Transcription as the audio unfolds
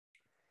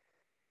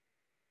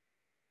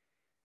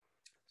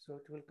So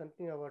it will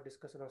continue our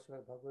discussion on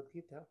Bhagavad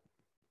Gita,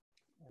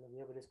 and we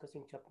have been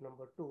discussing chapter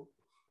number 2,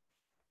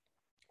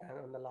 and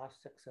on the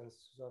last sections,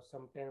 so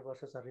some 10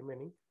 verses are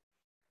remaining.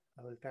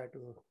 I will try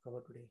to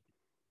cover today.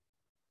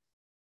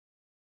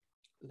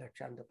 Let's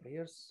chant the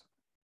prayers.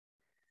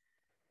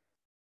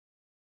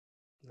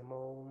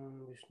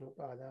 Namo Vishnu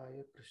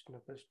Padaya Krishna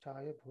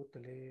Prasthaya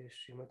Bhutale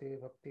Srimate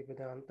Bhakti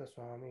Vedanta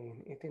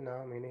Swami Iti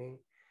Namine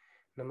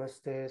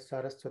Namaste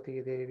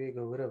Saraswati Devi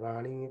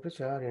Gauravani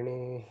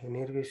Pracharini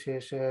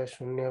Nirvishesha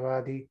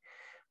Shunyavadi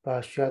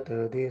Pashyat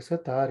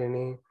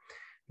Desatarine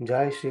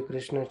Jai Shri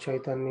Krishna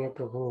Chaitanya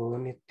Prabhu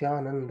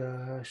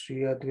Nityananda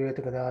Shri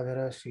Advaita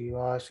Gadadhara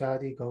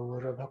Srivasadi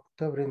Gaura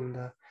Bhakta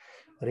Vrinda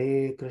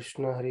Hare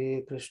Krishna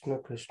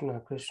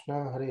Krishna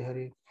Krishna Hare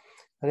Hare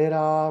Hare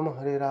Rama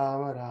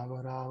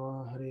Rama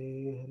Rama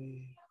Hare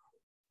Hare.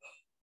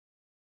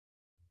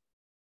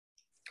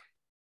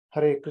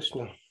 Hare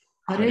Krishna.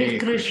 Hare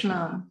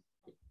Krishna.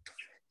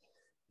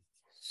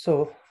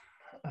 So,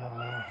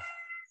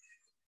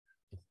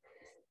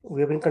 we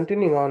have been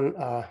continuing on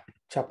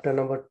chapter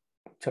number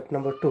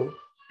 2,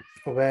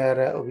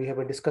 where we have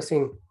been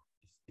discussing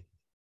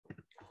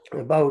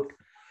about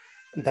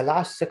the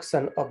last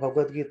section of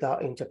Bhagavad Gita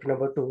in chapter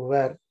number 2,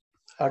 where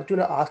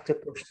Arjuna asked a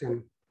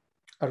question.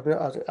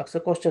 Arjuna asked a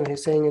question.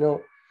 He's saying,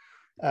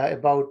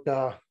 about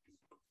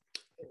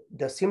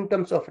the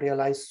symptoms of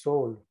realized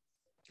soul,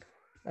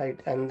 right?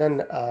 And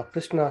then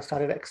Krishna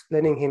started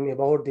explaining him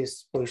about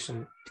this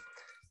position.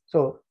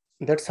 So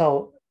that's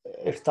how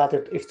it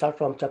started. It starts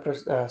from chapter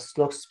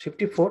sloks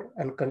 54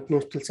 and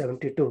continues till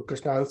 72.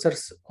 Krishna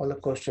answers all the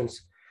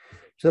questions.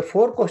 So the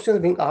 4 questions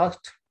being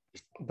asked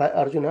by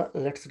Arjuna,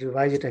 let's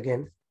revise it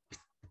again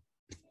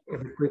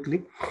very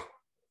quickly,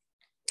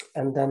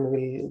 and then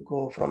we'll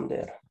go from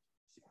there.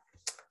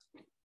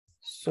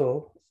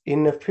 So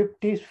in the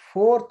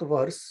 54th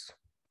verse,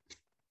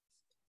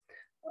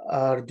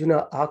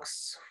 Arjuna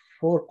asks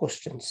 4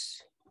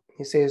 questions.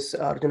 He says,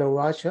 Arjuna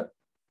Vacha,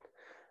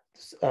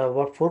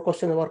 what 4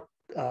 questions about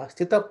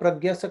Sthita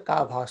Pragyasa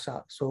Ka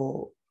Bhasha.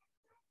 So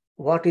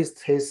what is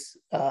his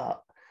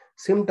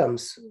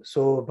symptoms?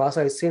 So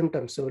Bhasha is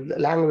symptoms. So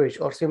language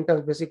or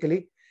symptoms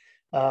basically,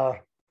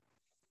 what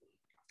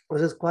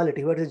is his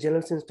quality? What is his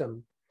general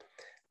system?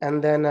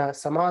 And then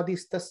Samadhi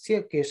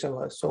Stasya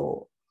Keshava.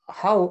 So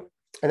how?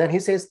 And then he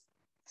says,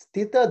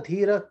 Sthita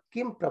Dhira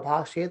Kim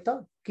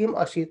Prabhasheta Kim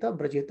Ashita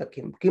Brajeta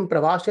Kim. Kim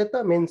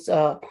Prabhasheta means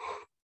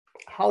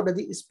how does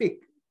he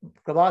speak?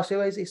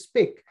 Prabhasheva is he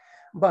speak.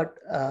 But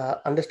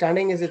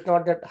understanding is it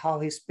not that how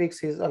he speaks,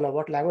 his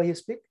what language he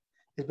speaks.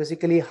 It's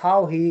basically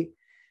how he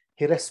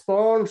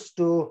responds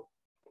to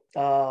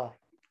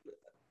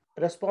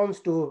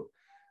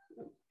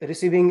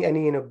receiving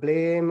any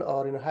blame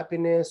or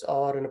happiness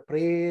or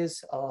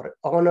praise or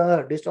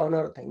honor,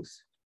 dishonor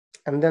things.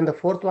 And then the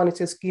 4th one, it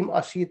says Kim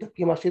Ashita.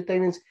 Kim Ashita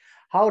means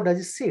how does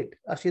he sit?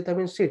 Ashita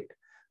means sit.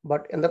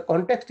 But in the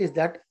context is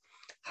that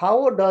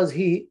how does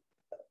he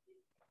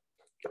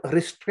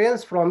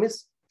restrains from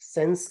his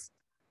sense,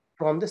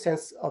 from the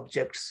sense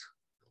objects.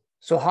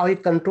 So how he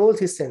controls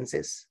his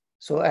senses.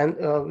 So, and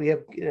we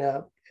have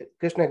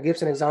Krishna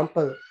gives an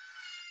example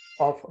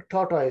of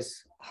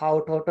tortoise, how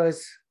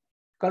tortoise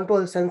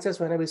controls his senses.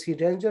 Whenever he sees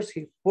dangers,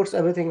 he puts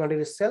everything under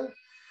his cell.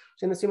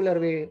 So in a similar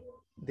way,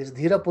 this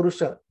Dhira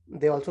Purusha,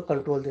 they also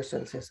control their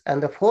senses.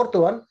 And the 4th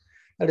one,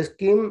 that is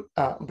Kim,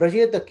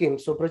 Brajeta Kim.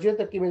 So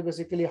Brajeta Kim is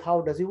basically how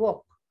does he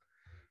walk.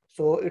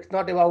 So it's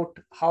not about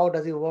how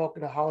does he walk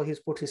and how he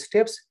puts his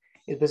steps.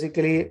 It's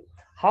basically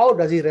how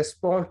does he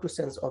respond to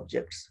sense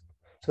objects.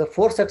 So the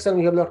 4th section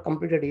we have not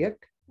completed yet.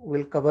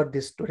 We'll cover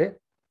this today.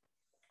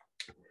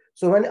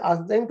 So when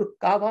asking to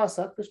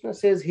Kabhasa, Krishna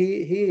says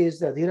he is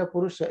the Dhira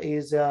Purusha,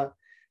 is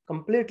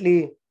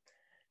completely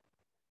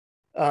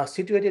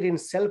situated in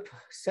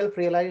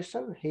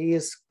self-realization. He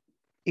is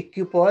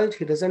equipoised.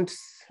 He doesn't,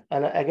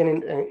 and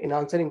again in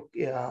answering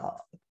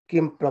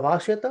Kim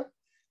Prabhasheta,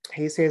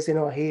 he says,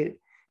 he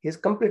is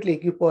completely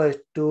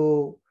equipoised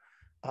to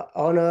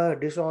honor,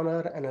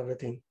 dishonor, and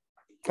everything.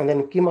 And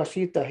then Kim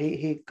Ashita,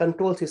 he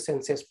controls his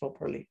senses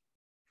properly.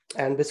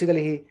 And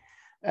basically,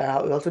 we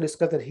also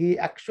discussed that he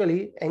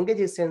actually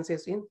engages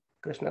senses in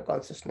Krishna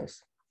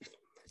consciousness.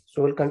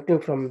 So we'll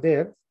continue from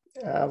there.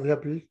 We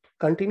have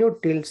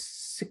continued till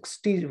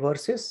 60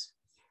 verses,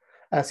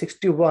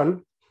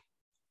 61,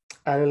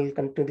 and we'll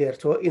continue there.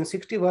 So in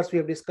 60 verse, we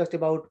have discussed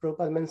about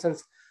Prabhupada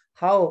mentions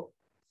how,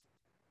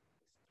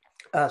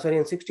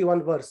 in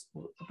 61 verse,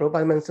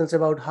 Prabhupada mentions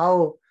about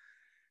how,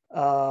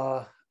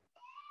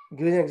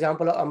 giving an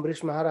example of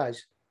Ambrish Maharaj,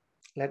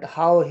 like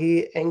how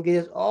he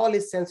engages all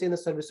his senses in the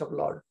service of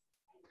Lord.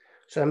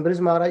 So Ambrish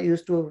Maharaj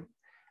used to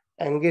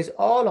engage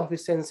all of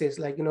his senses,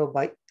 like,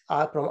 by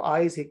from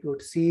eyes he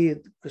could see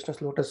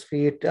Krishna's lotus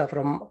feet,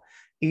 from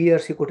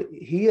ears he could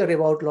hear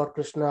about Lord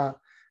Krishna,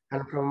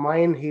 and from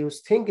mind he would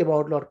think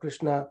about Lord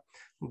Krishna.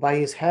 By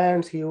his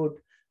hands he would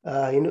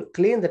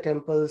clean the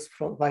temples.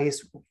 By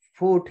his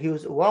foot he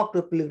would walk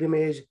to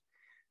pilgrimage,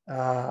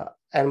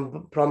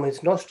 and from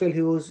his nostril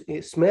he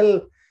would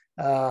smell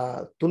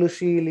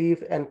tulsi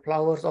leaf and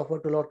flowers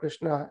offered to Lord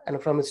Krishna,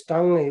 and from his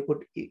tongue he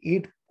could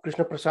eat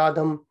Krishna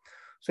prasadam.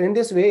 So in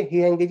this way,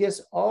 he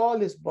engages all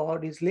his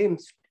body's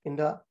limbs in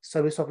the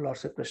service of Lord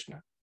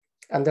Krishna.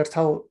 And that's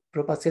how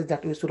Prabhupada says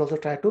that we should also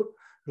try to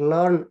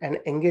learn and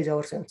engage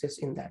our senses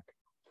in that.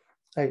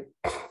 Right.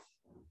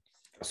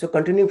 So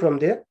continuing from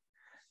there,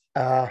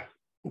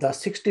 the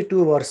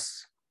 62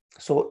 verse.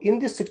 So in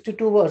this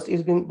 62 verse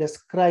is being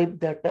described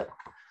that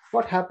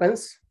what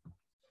happens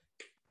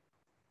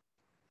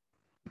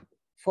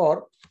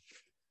for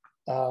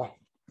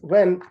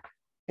when,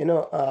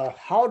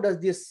 how does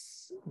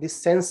this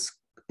sense,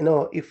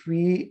 if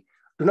we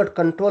do not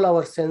control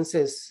our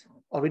senses,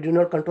 or we do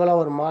not control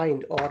our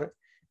mind, or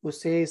who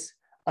says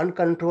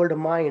uncontrolled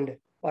mind,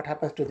 what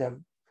happens to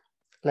them?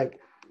 Like,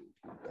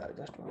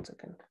 just 1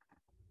 second.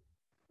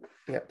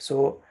 Yeah.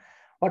 So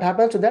what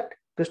happens to that?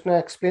 Krishna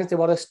explains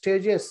about the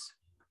stages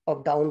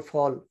of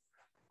downfall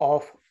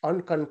of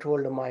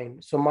uncontrolled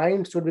mind. So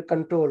mind should be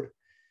controlled,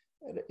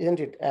 isn't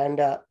it? And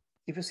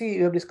if you see,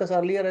 we have discussed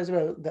earlier as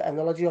well the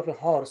analogy of a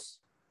horse.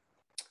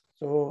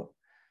 So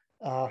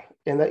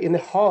in the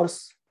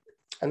horse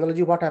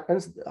analogy, what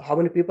happens? How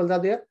many people are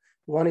there?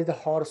 One is the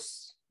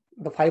horse,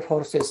 the 5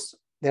 horses.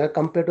 They are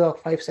compared to our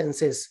 5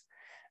 senses,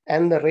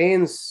 and the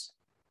reins.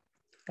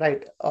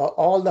 Right,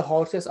 all the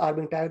horses are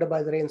being tied up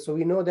by the reins. So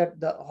we know that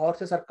the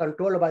horses are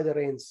controlled by the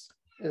reins,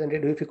 isn't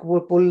it? If you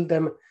pull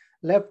them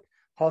left,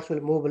 horse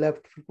will move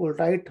left. If you pull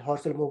right,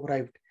 horse will move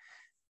right.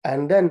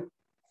 And then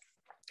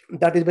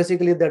that is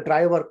basically the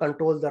driver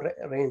controls the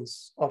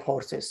reins of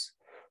horses.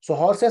 So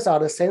horses are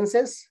the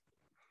senses,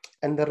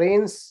 and the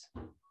reins,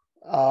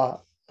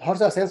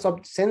 horses are sense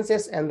of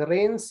senses, and the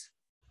reins,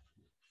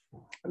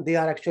 they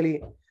are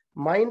actually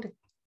mind,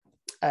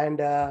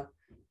 and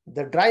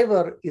the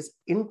driver is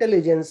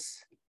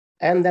intelligence,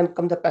 and then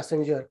come the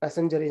passenger.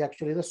 Passenger is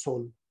actually the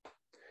soul.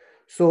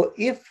 So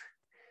if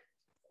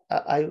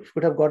I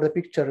would have got the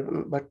picture,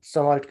 but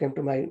somehow it came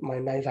to my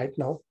mind right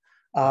now.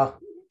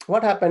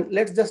 What happened?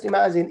 Let's just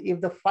imagine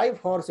if the 5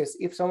 horses,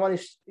 if someone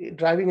is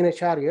driving in a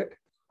chariot,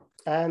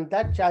 and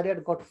that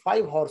chariot got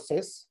 5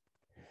 horses,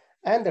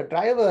 and the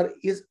driver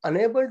is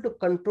unable to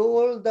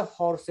control the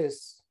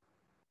horses.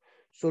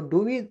 So do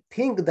we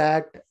think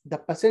that the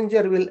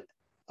passenger will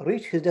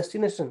reach his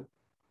destination?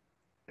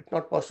 It's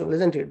not possible,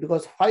 isn't it?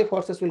 Because 5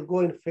 horses will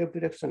go in 5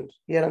 directions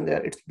here and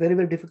there. It's very,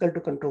 very difficult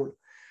to control.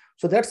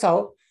 So that's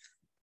how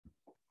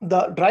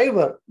the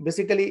driver,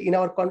 basically in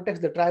our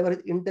context, the driver is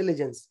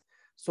intelligence.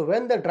 So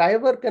when the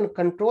driver can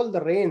control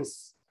the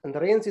reins, and the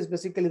reins is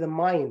basically the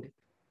mind,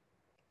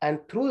 and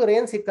through the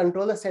reins he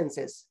controls the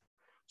senses.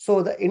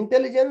 So the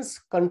intelligence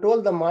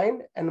control the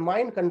mind, and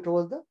mind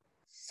controls the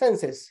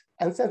senses,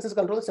 and senses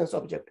control the sense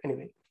object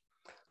anyway.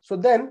 So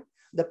then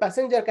the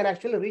passenger can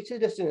actually reach his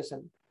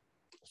destination.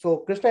 So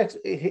Krishna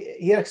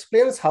here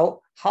explains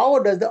how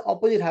does the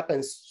opposite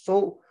happens.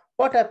 So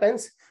what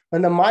happens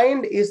when the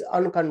mind is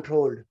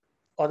uncontrolled,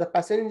 or the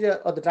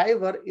passenger or the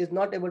driver is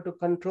not able to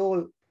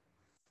control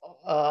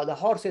the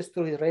horses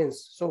through his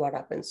reins? So what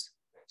happens?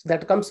 So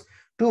that comes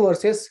 2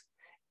 verses.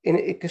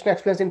 Krishna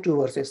explains in 2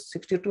 verses,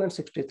 62 and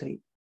 63.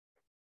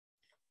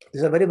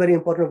 These are very, very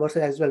important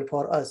verses as well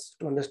for us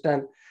to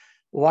understand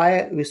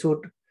why we should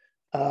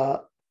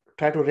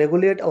try to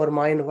regulate our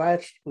mind,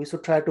 why we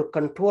should try to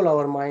control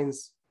our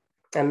minds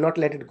and not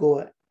let it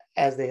go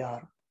as they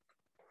are.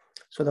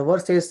 So the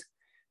verse says,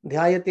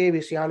 Dhyayate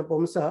Vishyan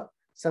Pumsa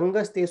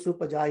Sangastesu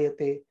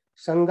Pajayate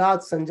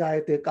Sangat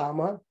Sanjayate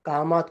Kama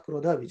Kamat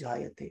Krodha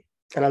Vijayate.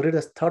 And I'll read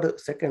the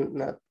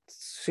second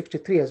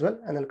 63 as well,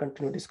 and I'll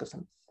continue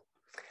discussion.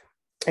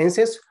 And it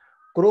says,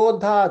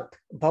 Krodhat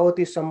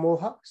Bhavati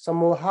Samoha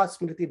Samoha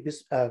Smriti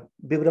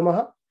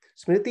Vibramaha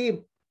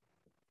Smriti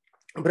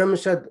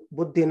Brahmashad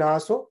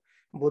Buddhinaso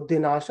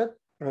Buddhinashat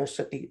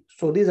Pranashati.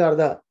 So these are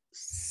the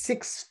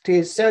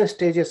 7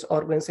 stages,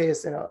 or when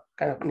says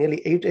kind of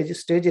nearly 8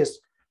 stages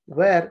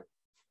where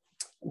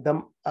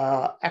the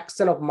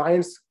action of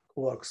minds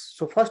works.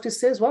 So first it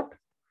says what?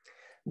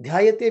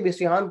 Dhyayate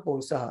Vishyan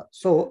Punsaha.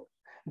 So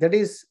that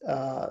is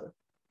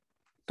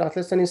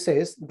translation, it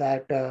says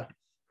that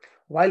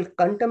while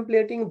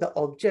contemplating the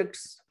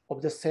objects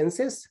of the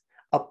senses,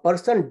 a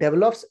person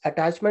develops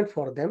attachment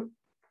for them,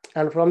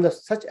 and from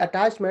such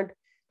attachment,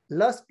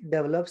 lust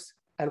develops,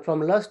 and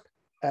from lust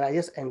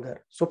arises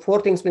anger. So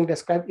 4 things being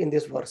described in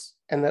this verse,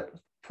 and the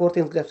 4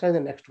 things described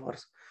in the next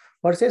verse.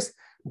 Verse says,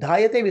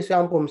 Dhyayate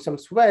Vishyan Pumsam.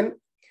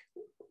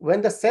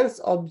 When the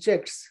sense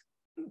objects,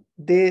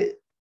 they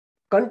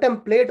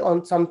contemplate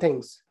on some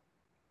things,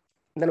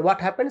 then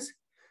what happens?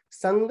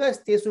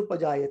 Sangas tesu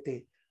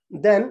pajayate.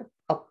 Then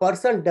a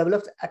person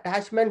develops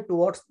attachment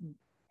towards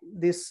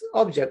these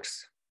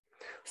objects.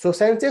 So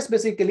senses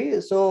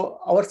basically, so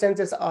our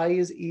senses,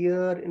 eyes,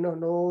 ear,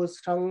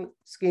 nose, tongue,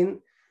 skin.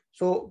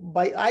 So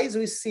by eyes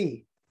we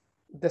see,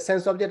 the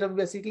sense object we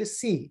basically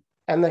see,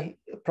 and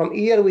from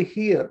ear we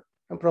hear,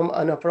 and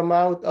from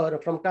mouth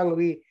or from tongue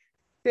we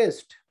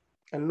taste,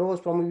 and nose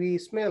from we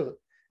smell,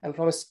 and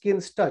from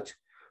skin touch.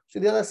 So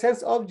they are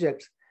sense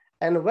objects.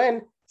 And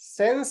when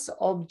sense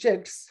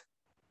objects,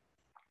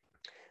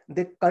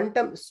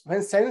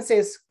 when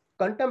senses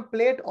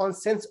contemplate on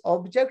sense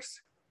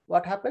objects,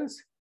 what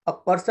happens? A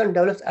person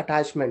develops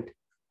attachment.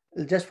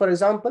 Just for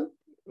example,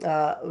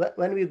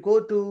 when we go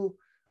to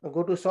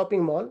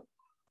shopping mall,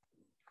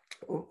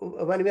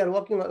 when we are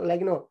walking,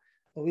 like,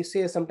 we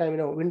say sometime,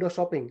 window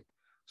shopping.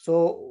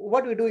 So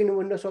what we do in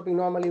window shopping,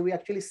 normally we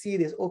actually see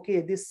this,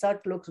 okay, this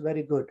shirt looks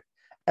very good.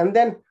 And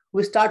then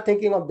we start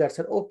thinking of that,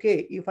 so,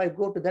 okay, if I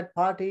go to that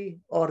party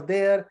or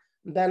there,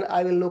 then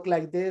I will look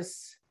like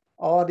this,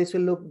 or this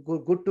will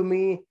look good to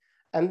me.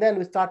 And then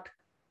we start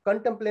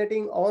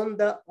contemplating on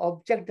the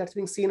object that's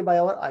being seen by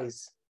our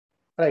eyes,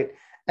 right?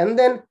 And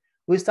then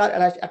we start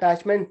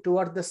attachment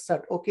towards the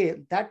shirt.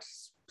 Okay, that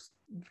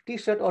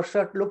t-shirt or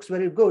shirt looks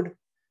very good.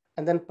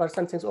 And then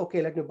person says,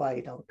 okay, let me buy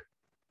it out,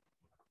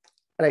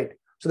 right?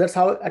 So that's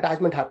how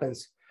attachment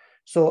happens.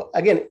 So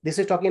again, this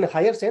is talking in a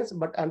higher sense,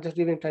 but I'm just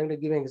trying to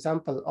give an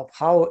example of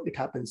how it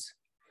happens.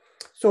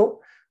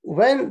 So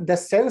when the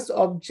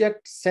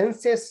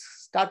senses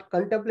start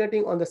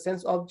contemplating on the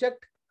sense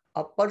object,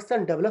 a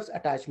person develops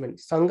attachment.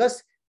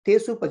 Sangas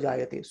tesu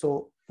pajayate.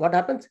 So what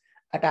happens?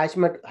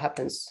 Attachment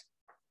happens.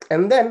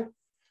 And then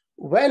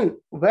when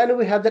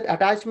we have that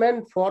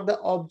attachment for the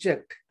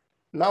object,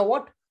 now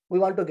what? We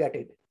want to get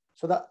it.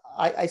 So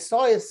I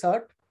saw a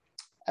shirt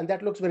and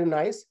that looks very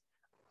nice,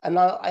 and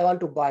now I want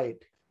to buy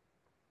it.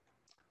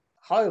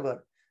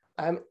 However,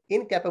 I'm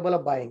incapable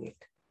of buying it.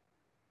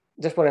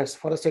 Just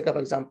for the sake of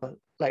example,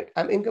 like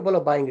I'm incapable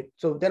of buying it.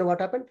 So then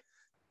what happened?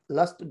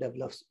 Lust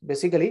develops.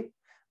 Basically,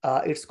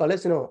 it's called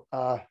as,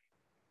 Sangat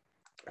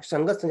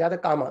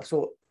Sanjata Kama.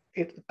 So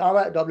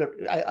Kama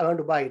developed. I want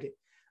to buy it.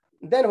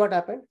 Then what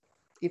happened?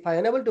 If I am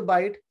unable to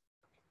buy it,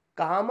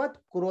 Kamat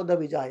Kurodha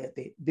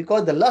Vijayate.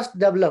 Because the lust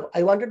developed,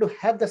 I wanted to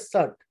have the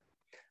shirt.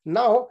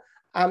 Now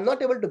I'm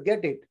not able to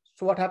get it.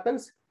 So what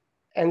happens?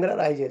 Anger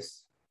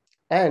arises.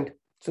 And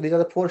so these are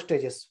the 4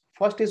 stages.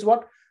 First is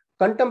what?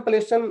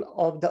 Contemplation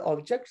of the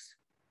objects.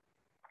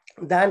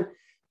 Then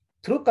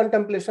through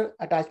contemplation,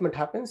 attachment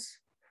happens.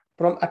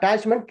 From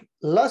attachment,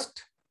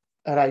 lust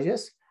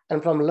arises.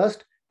 And from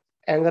lust,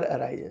 anger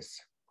arises.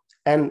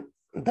 And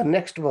the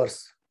next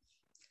verse,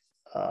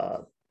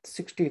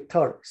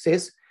 63rd,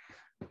 says,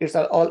 it's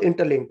all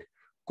interlinked.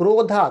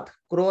 Krodhat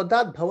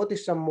bhavati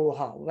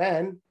sammoha.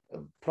 When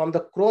from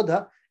the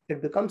krodha,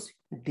 it becomes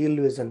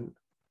delusion.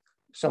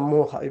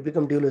 Sammoha, it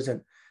becomes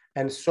delusion.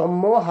 And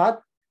sammohat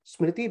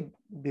smriti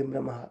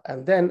bimramaha.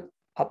 And then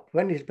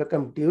when it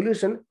becomes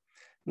delusion,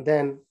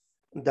 then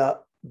the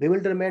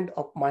bewilderment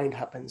of mind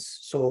happens.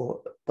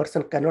 So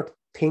person cannot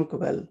think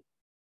well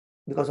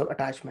because of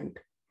attachment.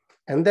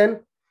 And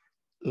then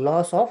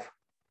loss of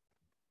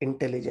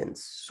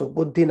intelligence. So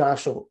buddhi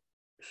nasho.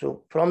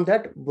 So from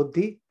that,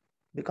 buddhi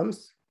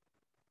becomes,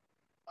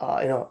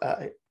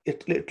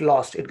 it gets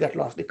lost.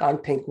 It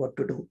can't think what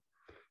to do,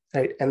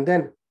 right? And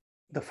then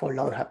the fall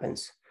down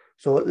happens.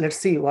 So let's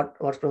see what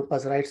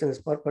Prabhupada writes in his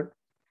purport.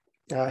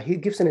 He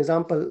gives an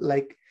example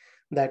like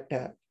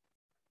that.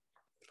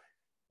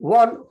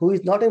 One who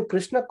is not in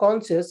Krishna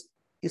conscious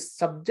is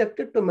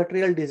subjected to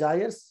material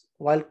desires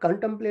while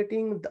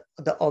contemplating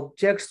the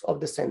objects of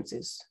the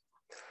senses.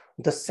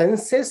 The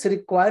senses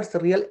requires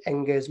real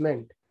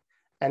engagement.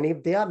 And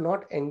if they are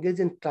not engaged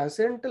in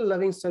transcendental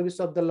loving service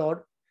of the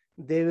Lord,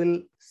 they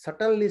will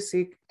certainly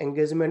seek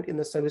engagement in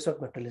the service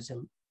of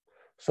materialism.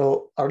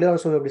 So earlier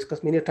also we have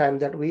discussed many times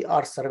that we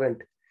are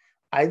servant.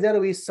 Either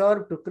we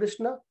serve to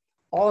Krishna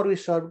or we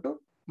serve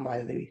to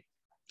Mayadevi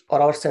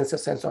or our sense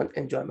on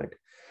enjoyment.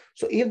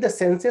 So if the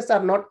senses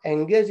are not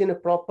engaged in a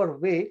proper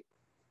way,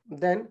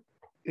 then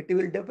it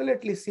will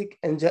definitely seek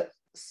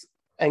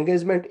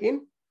engagement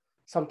in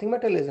something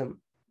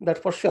materialism. That's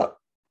for sure.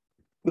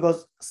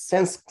 Because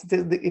sense,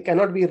 it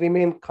cannot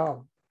remain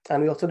calm.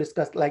 And we also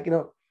discussed, like,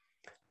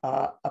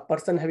 a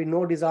person having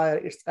no desire,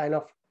 it's kind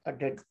of a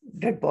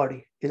dead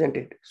body, isn't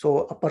it?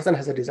 So a person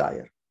has a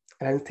desire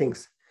and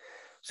thinks.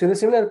 So in the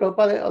similar,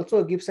 Prabhupada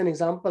also gives an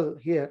example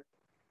here,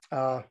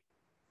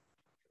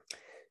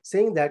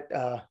 saying that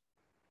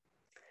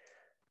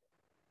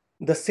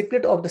the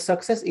secret of the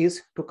success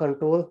is to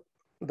control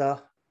the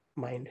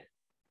mind.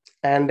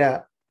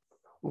 And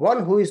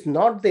one who is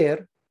not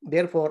there,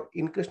 therefore,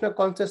 in Krishna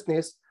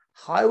consciousness,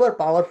 however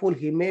powerful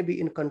he may be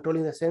in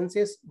controlling the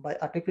senses by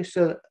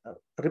artificial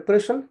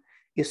repression,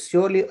 is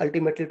surely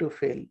ultimately to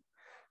fail.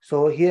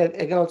 So here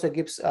again also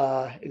gives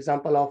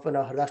example of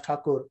Haridas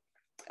Thakur,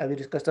 as we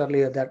discussed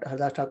earlier, that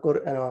Haridas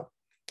Thakur,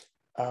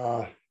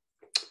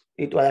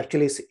 it was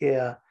actually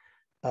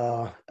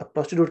a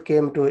prostitute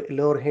came to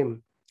lure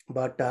him,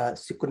 but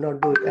she could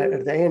not do it.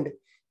 At the end,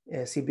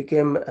 she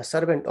became a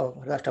servant of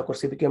Haridas Thakur.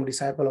 She became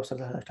disciple of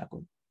Haridas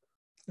Thakur.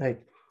 Right.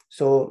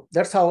 So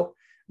that's how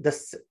the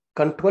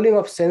controlling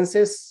of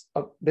senses,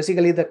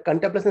 basically the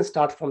contemplation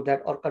starts from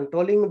that, or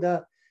controlling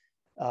the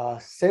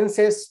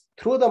senses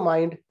through the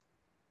mind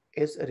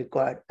is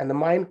required, and the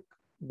mind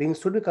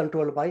should be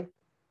controlled by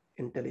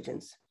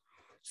intelligence.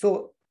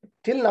 So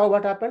till now,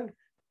 what happened?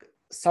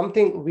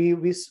 Something we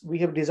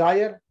have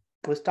desire,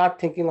 we start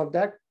thinking of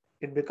that.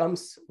 It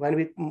becomes, when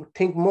we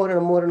think more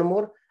and more and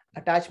more,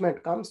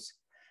 attachment comes,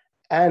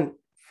 And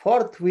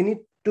fourth, we need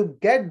to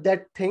get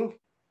that thing.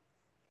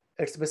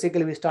 It's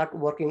basically we start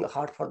working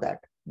hard for that.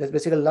 There's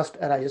basically lust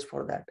arises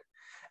for that.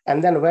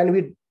 And then when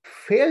we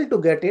fail to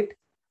get it,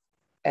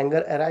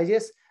 anger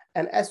arises.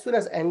 And as soon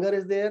as anger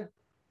is there,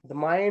 the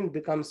mind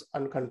becomes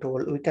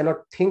uncontrolled. We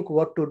cannot think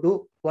what to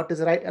do, what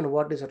is right and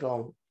what is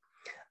wrong.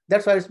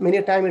 That's why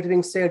many times it's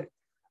being said,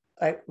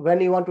 when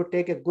you want to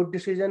take a good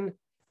decision,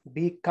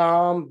 be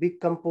calm, be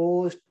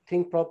composed,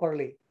 think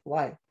properly.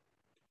 Why?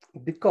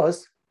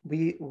 Because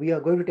we are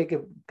going to take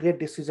a great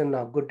decision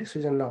now, good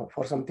decision now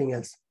for something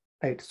else,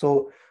 right?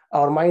 So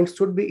our mind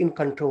should be in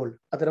control.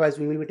 Otherwise,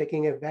 we will be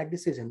taking a bad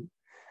decision.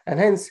 And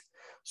hence,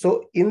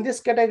 so in this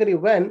category,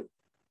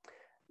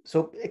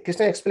 so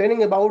Krishna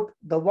explaining about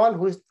the one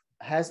who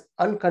has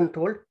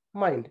uncontrolled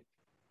mind.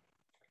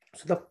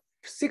 So the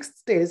sixth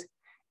stage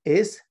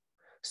is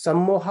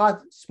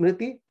sammoha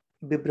smriti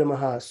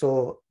vibhramaha.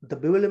 So the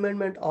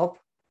bewilderment of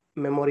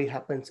memory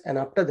happens, and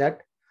after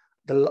that,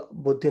 the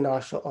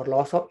buddhinasha or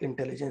loss of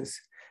intelligence.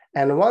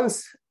 And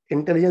once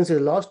intelligence is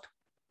lost,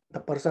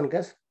 the person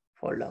gets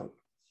fall down,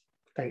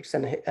 right?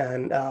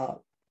 And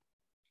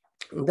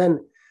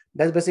then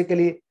that's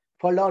basically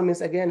fall down means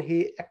again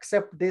he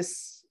accepts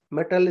this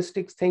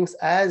materialistic things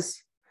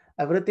as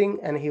everything,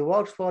 and he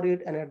works for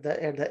it, and at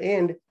the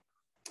end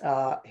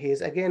he is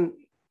again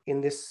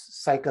in this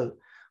cycle.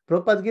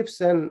 Prabhupada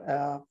gives an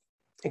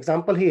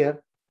example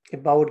here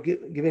about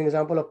giving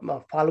example of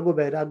Falgu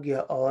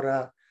Vairagya,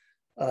 or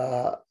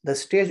the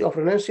stage of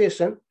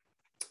renunciation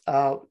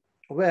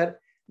where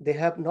they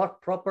have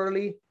not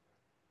properly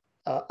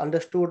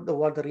understood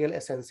what the real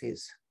essence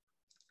is,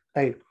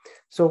 right?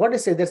 So what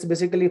is it? That's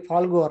basically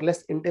Falgu or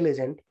less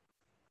intelligent.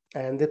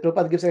 And the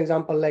Prabhupada gives an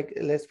example like,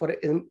 let's for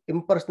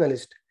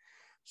impersonalist.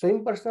 So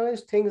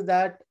impersonalist thinks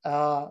that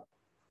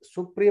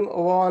Supreme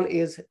One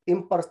is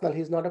impersonal,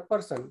 he's not a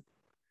person.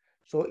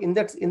 So in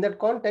that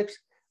context,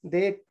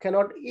 they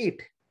cannot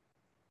eat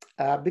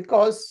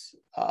because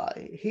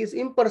he's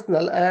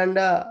impersonal and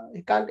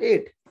he can't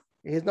eat.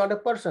 He's not a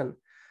person.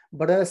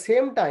 But at the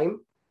same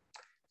time,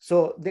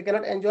 so they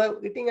cannot enjoy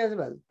eating as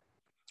well.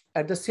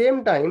 At the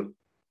same time,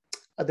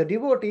 the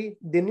devotee,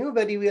 they knew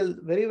very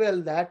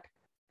well that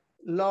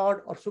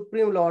Lord or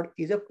Supreme Lord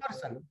is a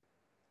person.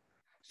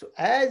 So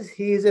as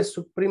he is a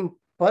supreme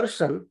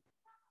person,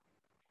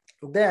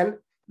 then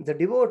the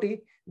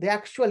devotee, they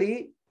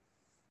actually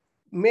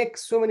make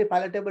so many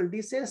palatable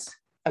dishes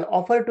and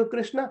offer to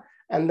Krishna,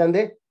 and then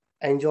they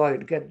enjoy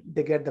it,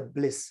 they get the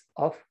bliss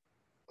of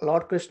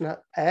Lord Krishna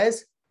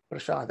as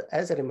prasad,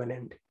 as a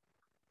remnant,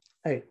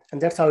 right?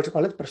 And that's how it's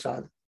called as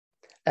prasad.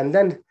 And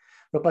then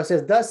Prabhupada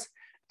says, thus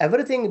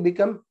everything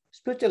become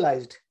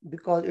spiritualized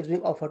because it's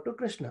being offered to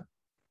Krishna,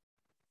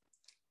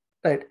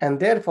 right? And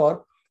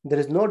therefore there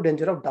is no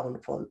danger of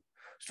downfall.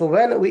 So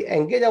when we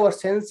engage our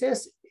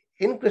senses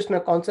in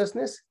Krishna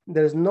consciousness,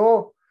 there is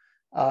no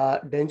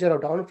danger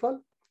of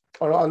downfall.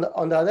 Or on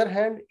the other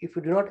hand, if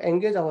we do not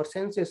engage our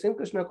senses in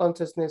Krishna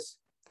consciousness,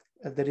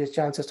 there is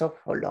chances of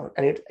fall down.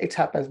 And it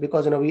happens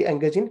because we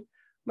engage in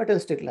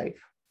materialistic life,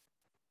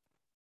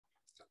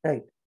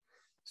 right?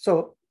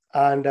 So,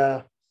 and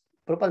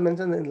Prabhupada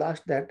mentioned in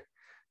last that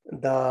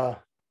the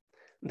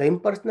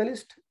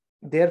impersonalist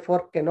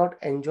therefore cannot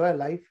enjoy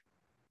life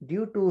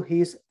due to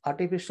his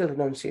artificial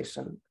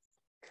renunciation.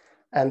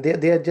 And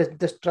they are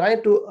just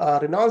trying to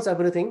renounce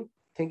everything,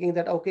 thinking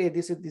that, okay,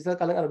 these are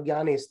calling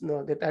jnanis.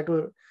 No, they try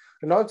to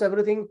renounce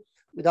everything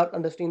without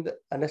understanding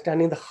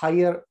the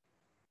higher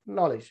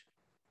knowledge.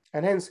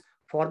 And hence,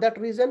 for that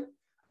reason,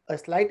 a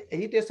slight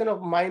agitation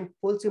of mind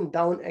pulls him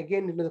down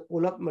again into the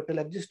pool of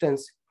material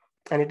existence.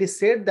 And it is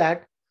said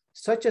that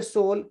such a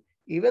soul,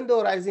 even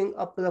though rising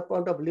up to the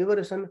point of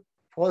liberation,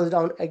 falls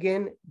down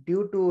again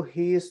due to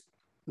his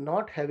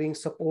not having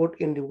support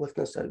in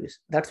devotional service.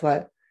 That's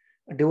why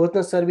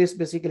devotional service,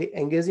 basically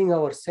engaging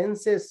our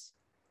senses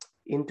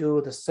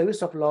into the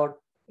service of Lord,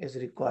 is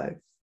required,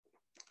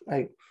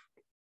 right?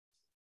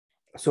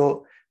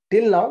 So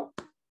till now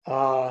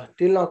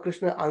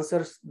Krishna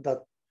answers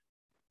the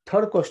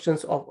third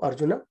questions of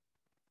Arjuna,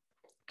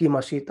 Kim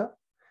Ashita,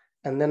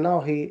 and then now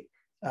he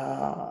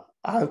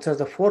answers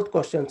the fourth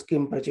question,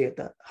 Kim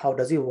Prajeta, how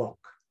does he walk,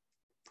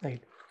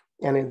 right?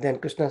 And then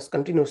Krishna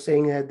continues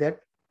saying that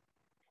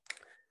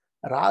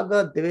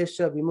Raga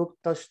Devesha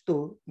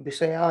Vimuktastu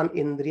Vishayan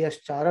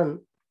Indriyascharan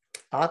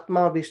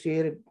Atma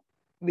Vishir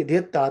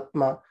Vidhit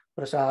Atma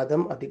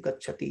Prasadam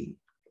Adhigachati.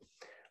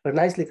 But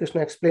nicely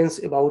Krishna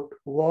explains about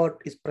what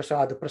is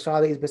prasada.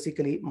 Prasada is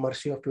basically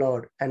mercy of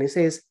Lord. And he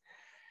says,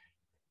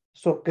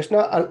 so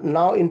Krishna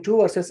now in 2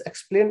 verses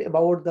explained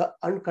about the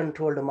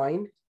uncontrolled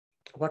mind,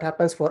 what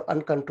happens for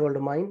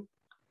uncontrolled mind.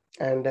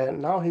 And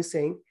now he's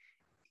saying,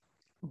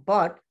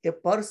 but a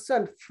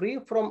person free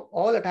from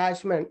all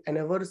attachment and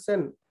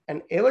aversion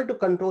and able to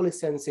control his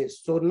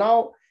senses. So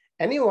now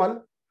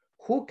anyone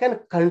who can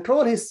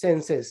control his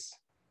senses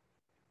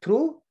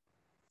through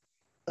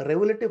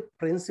regulative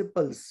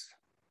principles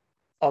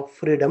of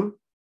freedom.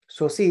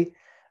 So see,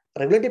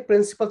 regulative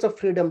principles of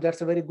freedom,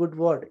 that's a very good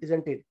word,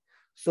 isn't it?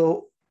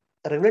 So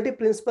regulative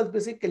principles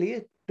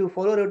basically to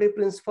follow relative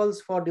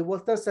principles for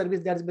devotional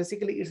service, that's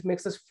basically, it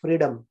makes us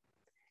freedom.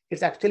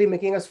 It's actually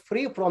making us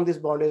free from this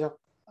bondage of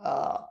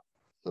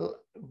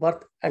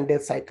birth and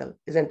death cycle,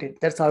 isn't it?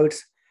 That's how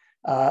it's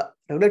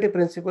relative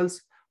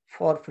principles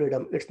for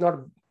freedom. It's not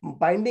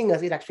binding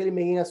us, it's actually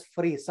making us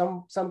free.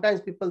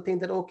 Sometimes people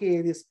think that,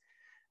 okay, this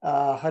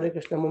Hare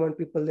Krishna movement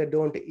people, they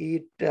don't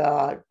eat,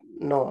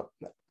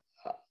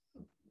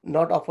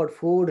 not offered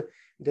food,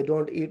 they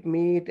don't eat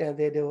meat, and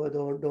they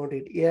don't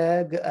eat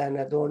egg,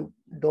 and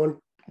don't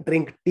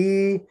drink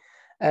tea,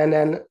 and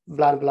then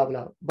blah blah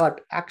blah.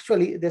 But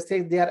actually, they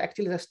say they are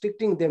actually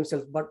restricting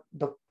themselves. But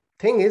the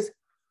thing is,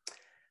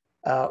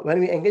 when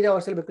we engage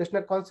ourselves with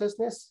Krishna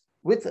consciousness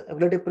with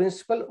relative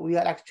principle, we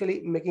are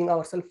actually making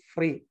ourselves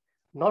free,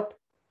 not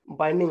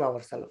binding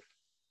ourselves,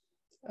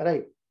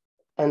 right?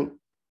 And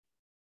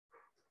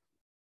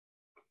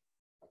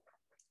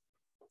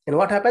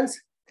what happens?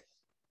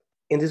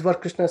 In this verse,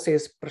 Krishna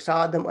says,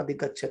 prasadam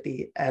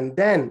adhigacchati, and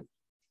then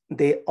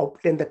they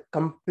obtain the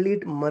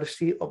complete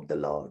mercy of the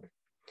Lord.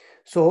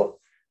 So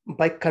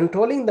by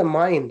controlling the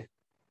mind,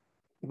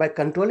 by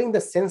controlling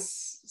the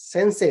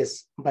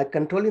senses, by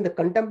controlling the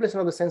contemplation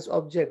of the sense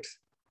objects,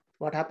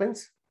 what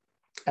happens?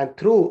 And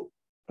through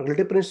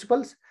relative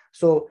principles.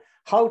 So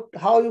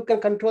how you can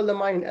control the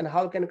mind and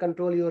how you can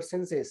control your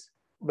senses?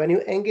 When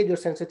you engage your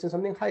senses in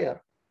something higher,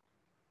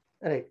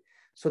 right?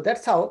 So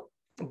that's how,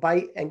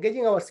 by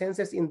engaging our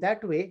senses in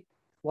that way,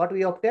 what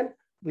we obtain?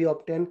 We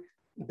obtain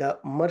the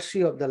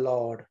mercy of the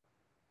Lord,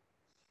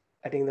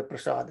 I think the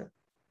prasad.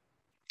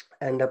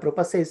 And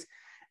Prabhupada says,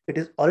 it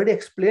is already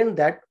explained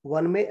that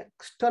one may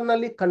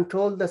externally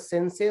control the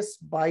senses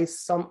by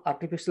some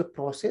artificial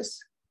process,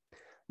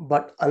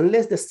 but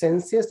unless the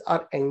senses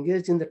are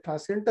engaged in the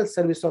transcendental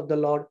service of the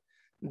Lord,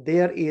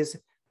 there is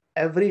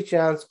every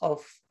chance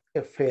of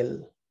a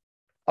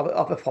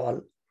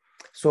fall.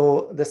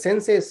 So the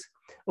senses,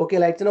 okay,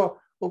 like,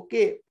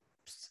 okay,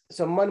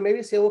 someone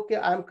maybe say, okay,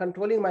 I'm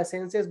controlling my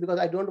senses because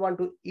I don't want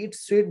to eat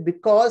sweet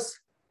because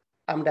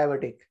I'm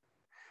diabetic.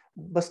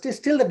 But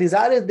still the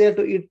desire is there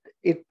to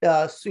eat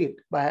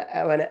sweet.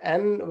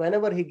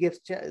 Whenever he gives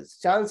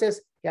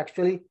chances, he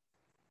actually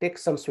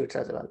takes some sweets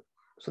as well.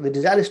 So the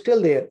desire is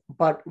still there.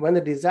 But when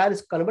the desire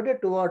is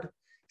converted toward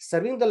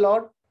serving the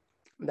Lord,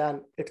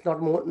 then it's no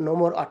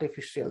more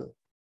artificial,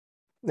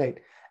 right?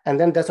 And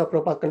then that's how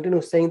Prabhupada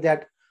continues saying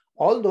that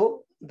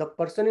although the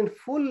person in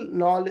full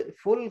knowledge,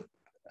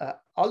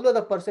 although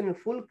the person in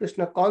full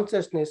Krishna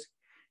consciousness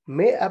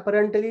may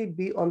apparently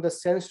be on the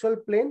sensual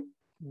plane,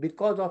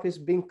 because of his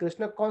being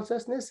Krishna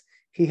consciousness,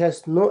 he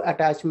has no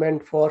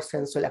attachment for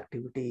sensual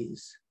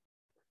activities.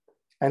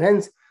 And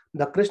hence,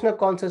 the Krishna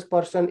conscious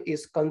person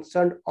is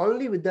concerned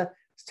only with the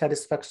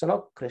satisfaction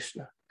of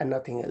Krishna and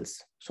nothing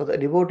else. So the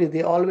devotees,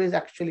 they always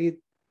actually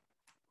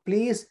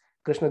please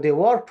Krishna. They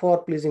work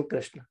for pleasing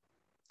Krishna.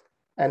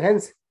 And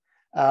hence,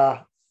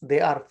 they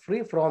are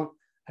free from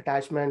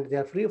attachment, they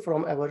are free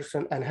from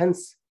aversion, and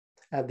hence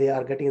they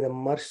are getting the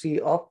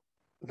mercy of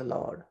the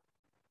Lord.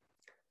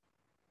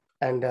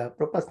 And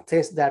Prabhupada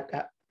says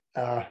that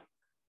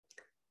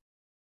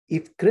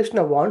if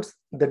Krishna wants,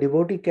 the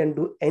devotee can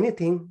do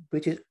anything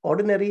which is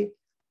ordinary,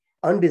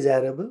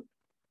 undesirable.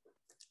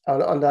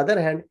 On the other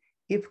hand,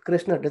 if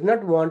Krishna does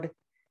not want,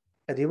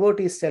 a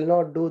devotee shall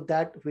not do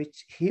that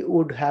which he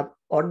would have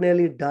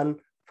ordinarily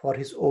done for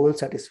his own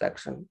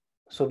satisfaction.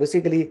 So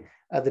basically,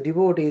 the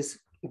devotees,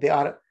 they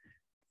are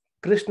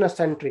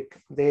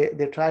Krishna-centric.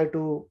 They try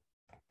to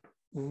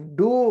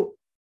do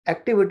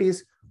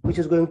activities which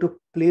is going to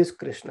please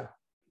Krishna,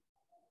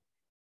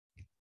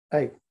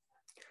 right?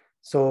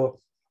 So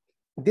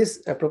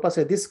this Prabhupada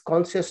said, this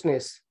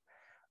consciousness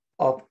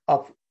of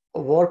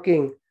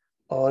working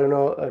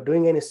or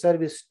doing any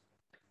service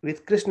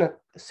with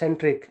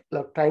Krishna-centric,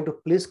 like trying to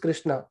please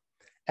Krishna,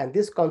 and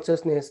this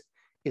consciousness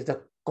is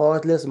the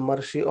causeless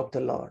mercy of the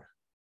Lord,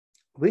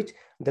 which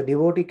the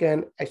devotee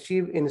can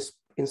achieve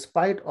in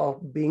spite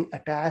of being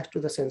attached to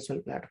the sensual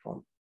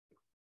platform.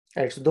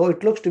 Right? So though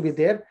it looks to be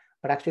there,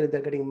 but actually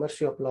they're getting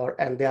mercy of Lord,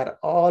 and they are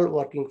all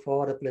working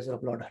for the pleasure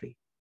of Lord Hari.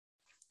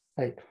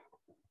 Right.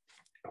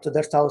 So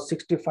that's how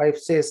 65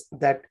 says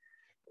that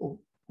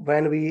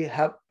when we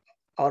have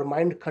our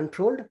mind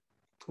controlled,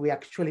 we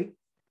actually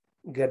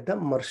get the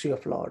mercy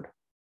of Lord.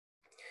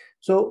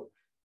 So,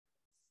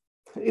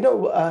 in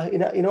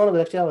one of the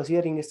lectures I was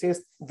hearing, it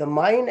says the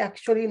mind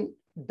actually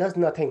does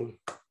nothing.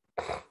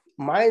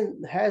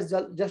 Mind has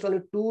just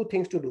only two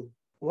things to do.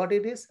 What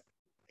it is?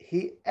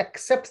 He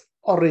accepts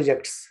or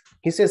rejects.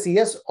 He says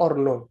yes or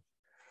no.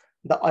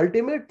 The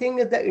ultimate thing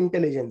is the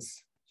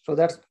intelligence. So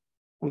that's,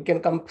 we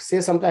can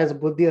say sometimes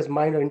buddhi as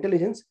mind or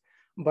intelligence,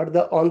 but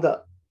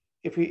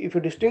if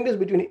you distinguish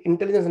between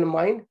intelligence and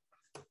mind,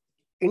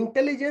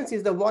 intelligence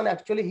is the one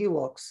actually he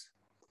works.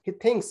 He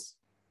thinks,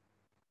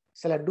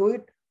 shall I do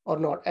it or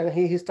not? And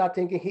he starts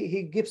thinking,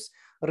 he gives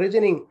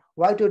reasoning,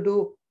 why to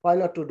do, why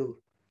not to do.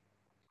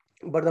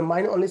 But the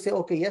mind only say,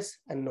 okay, yes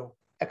and no,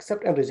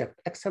 accept and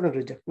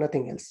reject,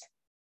 nothing else.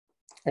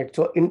 Right?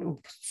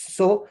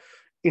 So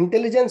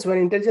intelligence, when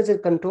intelligence is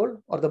controlled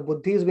or the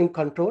buddhi is being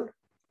controlled,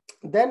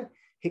 then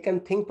he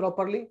can think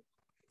properly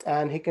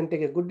and he can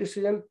take a good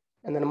decision,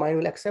 and then mind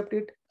will accept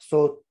it.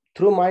 So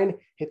through mind,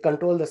 he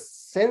controls the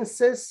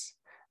senses.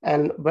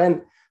 And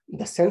when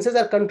the senses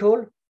are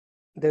controlled,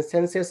 the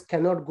senses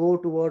cannot go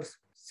towards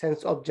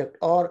sense object,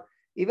 or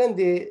even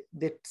they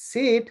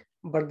see it,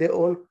 but they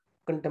won't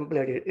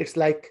contemplate it. It's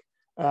like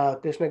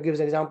Krishna gives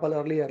example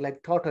earlier,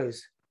 like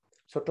tortoise.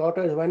 So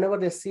tortoise, whenever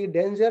they see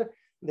danger,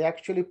 they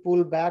actually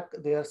pull back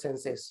their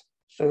senses.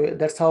 So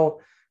that's how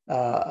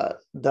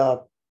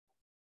the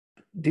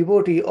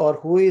devotee, or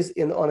who is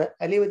on an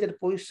elevated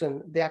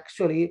position, they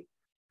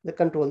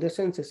control their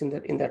senses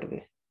in that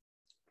way.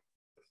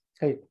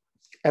 Right.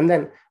 And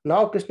then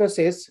now Krishna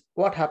says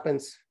what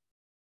happens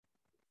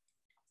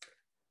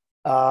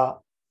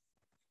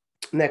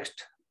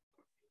next.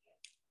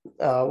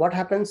 What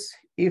happens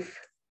if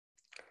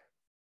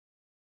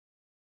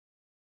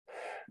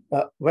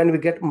when we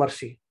get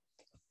mercy?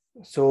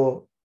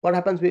 So what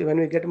happens when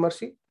we get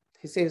mercy?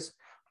 He says,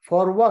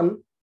 for one,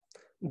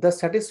 the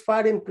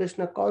satisfied in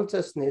Krishna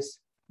consciousness,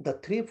 the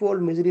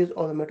threefold miseries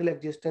of the material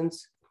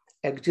existence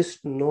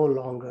exist no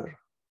longer.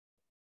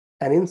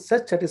 And in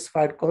such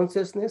satisfied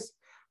consciousness,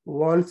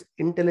 one's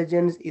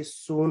intelligence is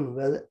soon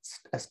well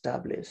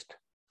established.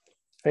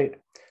 Right.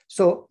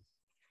 So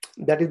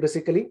that is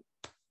basically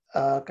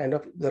kind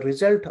of the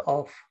result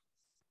of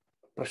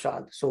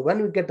prasad. So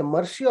when we get the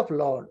mercy of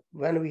Lord,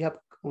 when we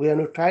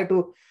try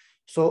to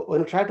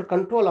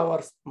control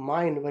our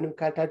mind, when we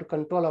try to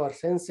control our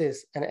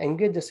senses and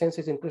engage the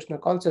senses in Krishna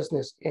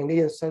consciousness,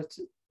 engage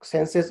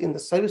senses in the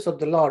service of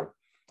the Lord,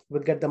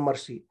 we get the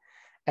mercy.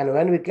 And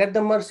when we get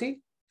the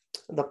mercy,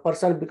 the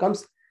person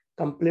becomes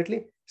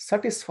completely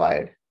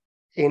satisfied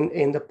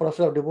in the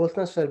process of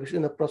devotional service,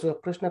 in the process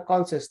of Krishna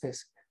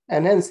consciousness.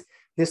 And hence,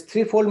 these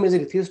threefold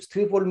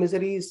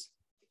miseries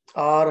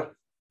are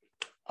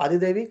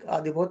Adidevik,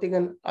 Adibhautik,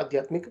 and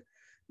Adhyatmik,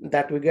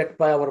 that we get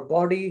by our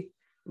body,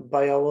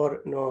 by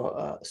our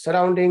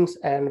surroundings,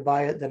 and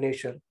by the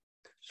nature.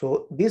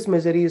 So these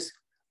miseries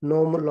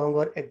no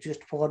longer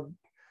exist for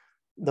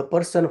the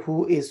person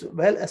who is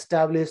well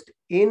established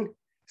in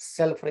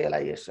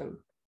self-realization.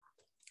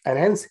 And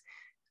hence,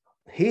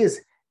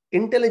 his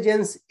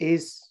intelligence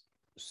is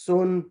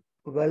soon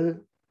well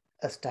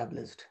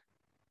established.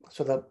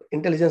 So the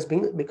intelligence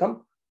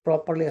become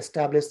properly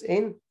established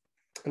in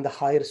the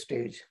higher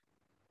stage.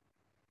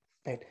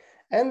 Right.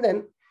 And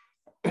then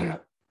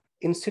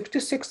in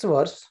 66th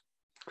verse,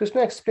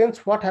 Krishna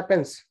explains what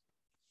happens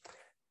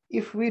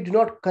if we do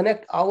not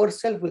connect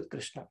ourselves with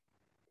Krishna.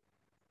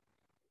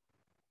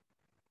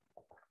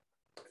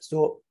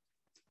 So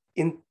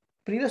in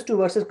previous two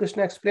verses,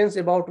 Krishna explains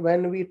about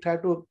when we try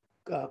to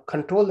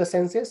control the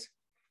senses,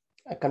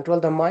 control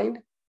the mind,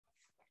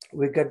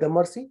 we get the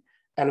mercy,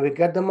 and we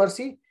get the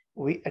mercy,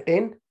 we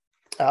attain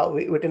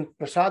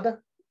prasada,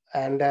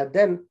 and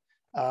then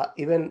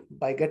even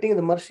by getting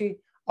the mercy,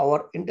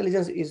 our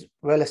intelligence is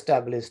well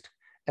established.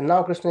 And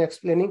now Krishna is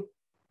explaining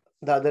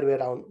the other way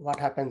around. What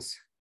happens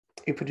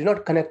if we do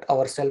not connect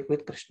ourselves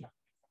with Krishna?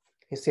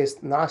 He says,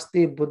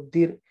 Nasti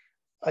buddhir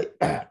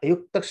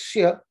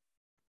ayuktasya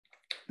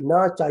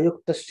na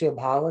chayuktasya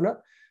bhavana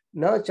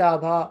na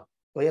chabha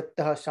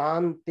vayattah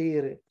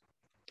shantir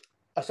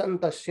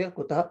asantasya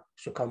kutah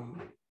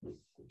sukham.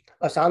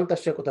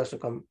 Asantasya kutah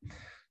sukham.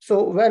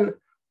 So when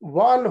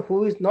one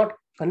who is not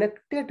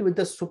connected with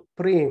the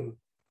Supreme,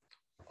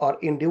 or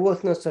in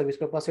devotional service,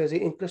 Prabhupada says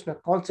in Krishna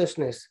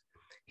consciousness,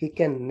 he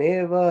can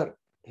neither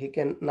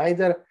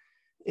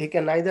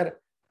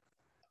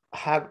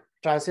have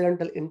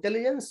transcendental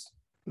intelligence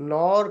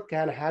nor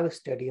can have a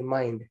steady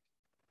mind.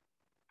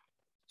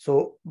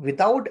 So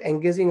without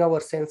engaging our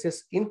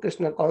senses in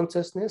Krishna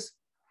consciousness,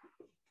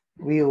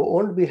 we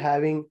won't be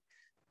having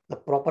the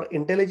proper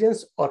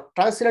intelligence or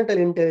transcendental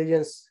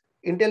intelligence.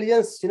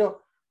 Intelligence,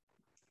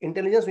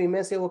 we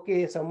may say,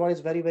 okay, someone is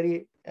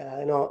very,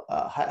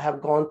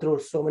 have gone through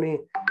so many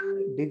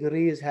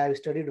degrees, have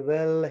studied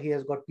well, he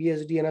has got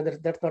PhD and others.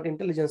 That's not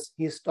intelligence.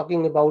 He is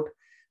talking about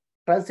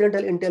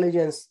transcendental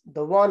intelligence,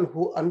 the one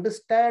who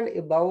understands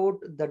about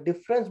the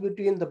difference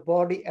between the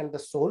body and the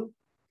soul,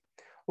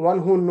 one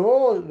who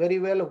knows very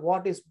well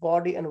what is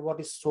body and what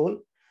is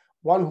soul,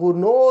 one who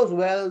knows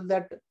well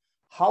that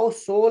how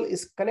soul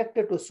is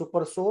connected to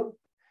super soul,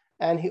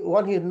 and he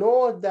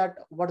knows that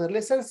what the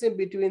relationship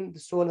between the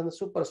soul and the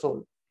super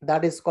soul,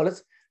 that is called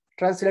as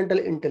transcendental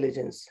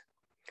intelligence.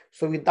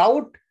 So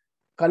without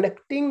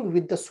connecting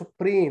with the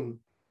Supreme,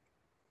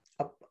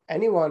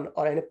 anyone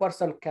or any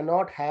person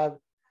cannot have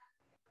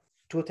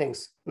two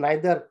things,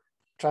 neither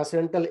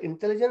transcendental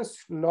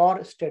intelligence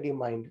nor steady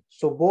mind.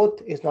 So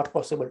both is not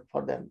possible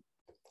for them.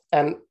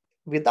 And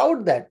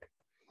without that,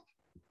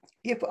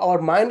 if our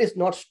mind is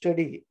not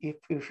steady,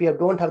 if we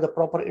don't have the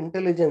proper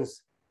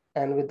intelligence,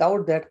 and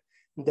without that,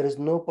 there is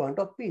no point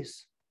of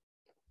peace.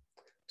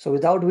 So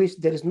without which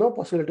there is no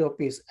possibility of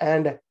peace.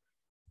 And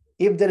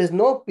if there is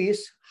no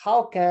peace,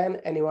 how can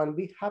anyone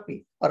be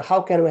happy? Or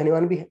how can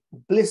anyone be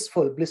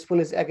blissful? Blissful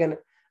is again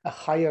a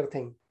higher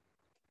thing.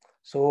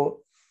 So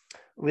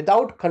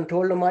without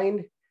controlled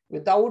mind,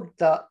 without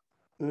the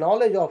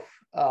knowledge of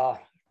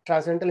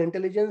transcendental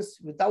intelligence,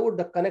 without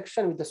the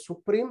connection with the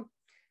Supreme,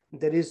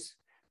 there is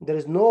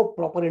no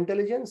proper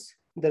intelligence,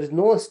 there is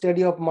no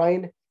study of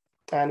mind,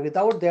 and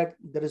without that,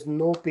 there is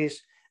no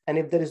peace. And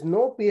if there is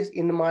no peace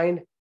in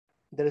mind,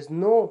 there is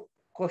no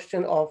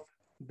question of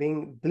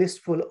being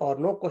blissful or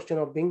no question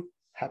of being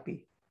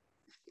happy,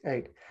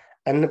 right?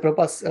 And the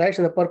purpose writes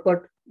in the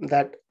purport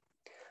that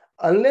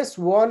unless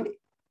one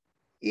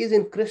is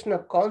in Krishna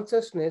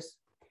consciousness,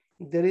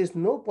 there is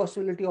no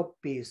possibility of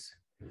peace.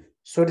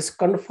 So it is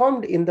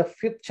confirmed in the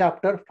 5th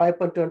chapter,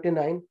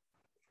 5.29,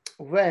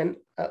 when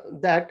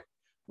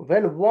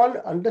one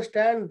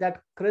understands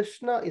that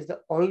Krishna is the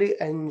only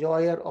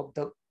enjoyer of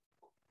the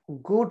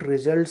good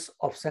results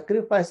of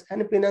sacrifice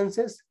and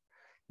penances,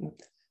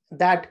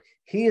 that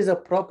he is a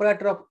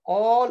proprietor of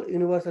all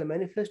universal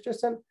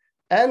manifestation,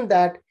 and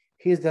that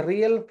he is the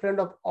real friend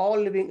of all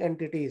living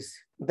entities,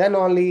 then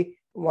only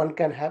one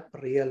can have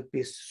real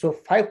peace. So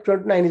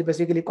 529 is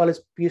basically called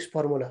as peace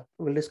formula.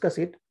 We'll discuss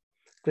it.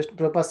 Krishna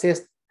Prabhupada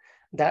says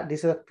that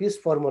this is a peace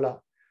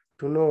formula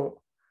to know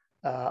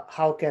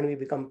how can we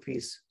become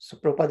peace. So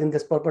Prabhupada in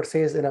this purport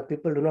says,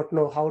 people do not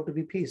know how to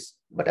be peace,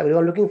 but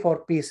everyone looking for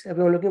peace,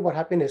 everyone looking for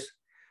happiness,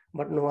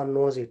 but no one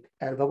knows it.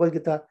 And Bhagavad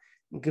Gita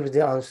gives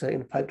the answer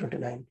in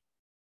 529.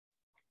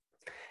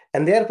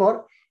 And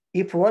therefore,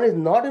 if one is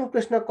not in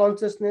Krishna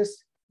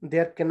consciousness,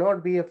 there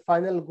cannot be a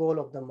final goal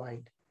of the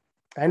mind.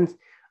 And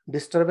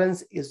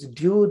disturbance is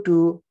due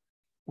to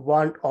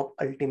want of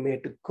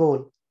ultimate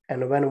goal.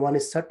 And when one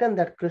is certain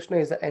that Krishna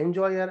is the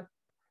enjoyer,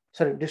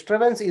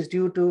 disturbance is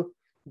due to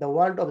the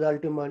want of the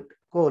ultimate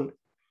goal.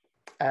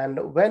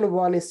 And when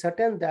one is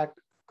certain that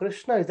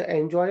Krishna is the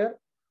enjoyer,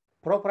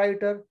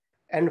 proprietor,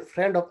 and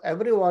friend of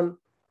everyone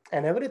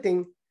and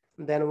everything,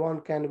 then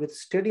one can with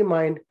steady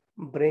mind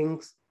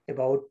brings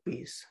about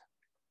peace.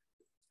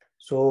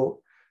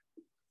 So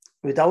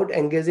without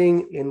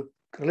engaging in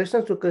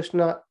relation to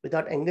Krishna,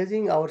 without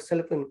engaging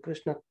ourselves in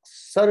Krishna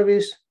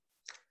service,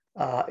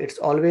 it's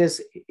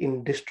always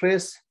in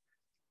distress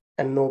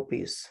and no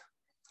peace.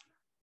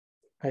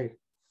 Right.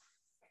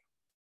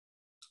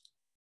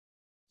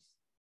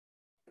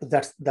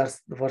 That's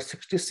verse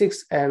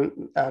 66, and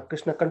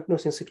Krishna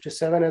continues in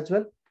 67 as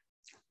well.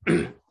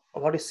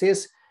 What he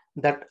says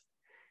that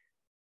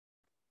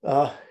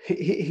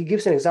he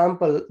gives an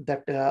example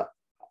that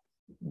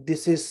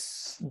this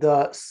is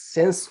the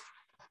sense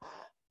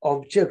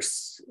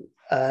objects,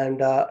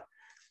 and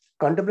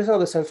contemplation of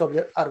the sense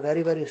object are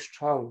very, very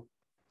strong.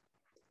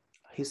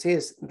 He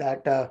says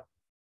that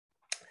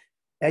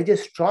as a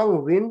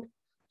strong wind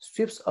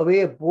sweeps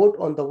away a boat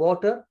on the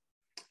water,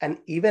 and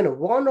even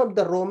one of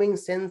the roaming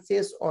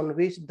senses on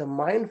which the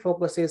mind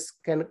focuses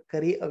can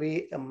carry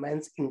away a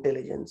man's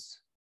intelligence.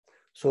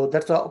 So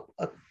that's how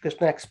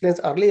Krishna explains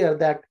earlier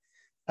that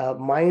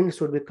mind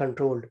should be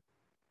controlled,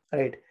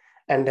 right?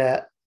 And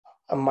a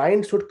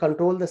mind should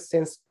control the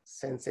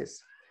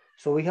senses.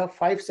 So we have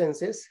 5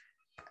 senses,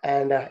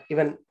 and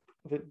even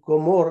we go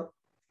more.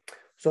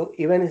 So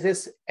even it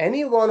says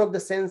any one of the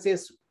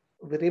senses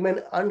will remain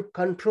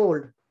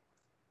uncontrolled,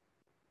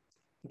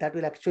 that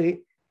will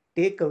actually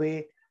take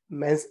away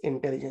man's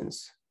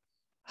intelligence.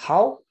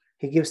 How?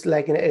 He gives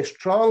like a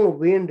strong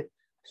wind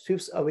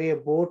sweeps away a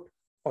boat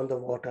on the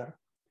water.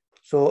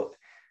 So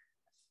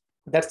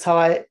that's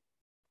how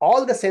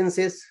all the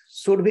senses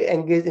should be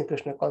engaged in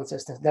Krishna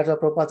consciousness. That's why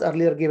Prabhupada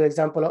earlier gave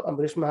example of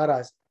Amrish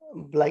Maharaj,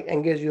 like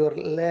engage your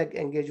leg,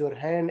 engage your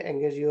hand,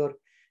 engage your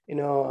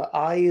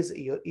eyes,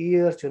 your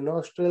ears, your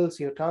nostrils,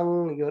 your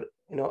tongue, your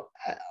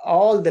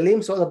all the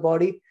limbs of the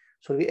body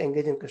should be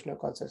engaged in Krishna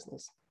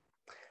consciousness.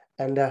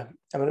 And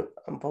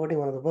I'm forgetting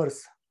one of the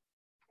verse,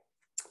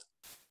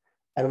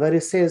 and where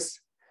it says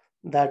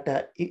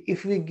that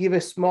if we give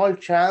a small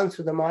chance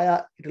to the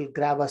Maya, it will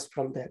grab us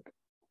from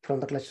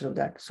the clutches of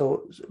that.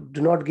 So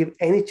do not give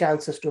any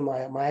chances to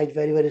Maya. Maya is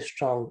very, very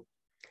strong.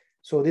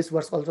 So this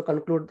verse also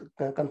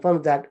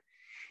confirms that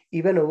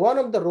even one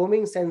of the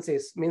roaming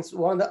senses, means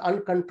one of the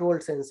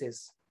uncontrolled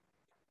senses,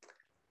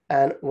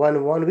 and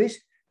one which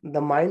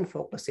the mind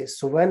focuses.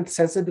 So when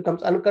senses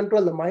becomes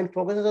uncontrolled, the mind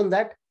focuses on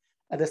that.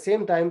 At the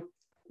same time,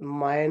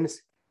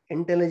 mind's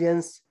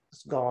intelligence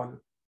is gone.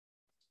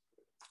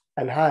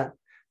 And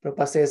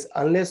Prabhupada says,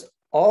 unless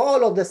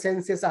all of the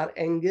senses are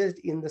engaged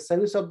in the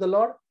service of the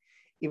Lord,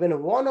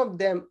 even one of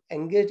them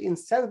engaged in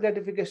sense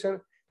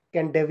gratification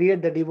can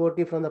deviate the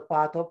devotee from the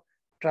path of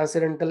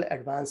transcendental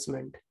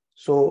advancement.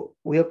 So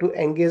we have to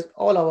engage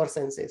all our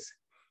senses.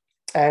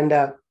 And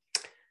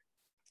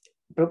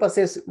Prabhupada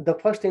says the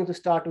first thing to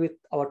start with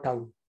our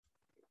tongue.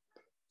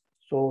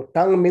 So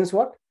tongue means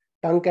what?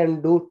 Tongue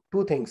can do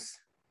 2 things.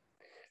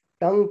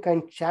 Tongue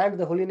can chant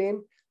the holy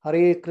name,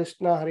 Hare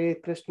Krishna,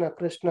 Krishna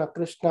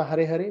Krishna,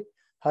 Hare Hare,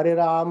 Hare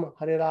Ram,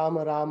 Ram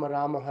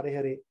Ram, Hare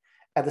Hare.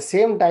 At the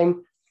same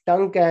time,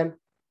 tongue can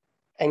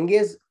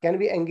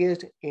be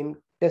engaged in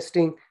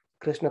testing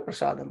Krishna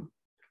Prasadam.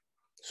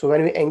 So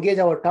when we engage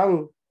our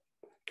tongue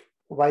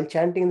while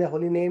chanting the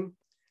holy name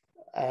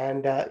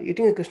and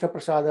eating Krishna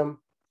Prasadam,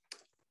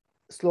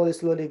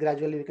 slowly,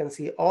 gradually, we can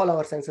see all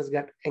our senses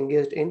get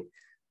engaged in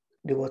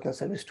devotional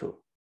service too.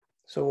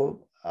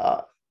 So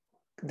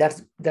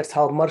that's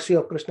how mercy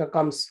of Krishna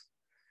comes.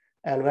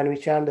 And when we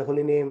chant the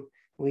holy name,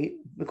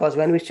 because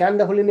when we chant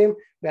the holy name,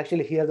 we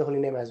actually hear the holy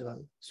name as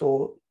well.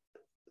 So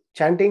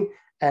chanting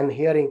and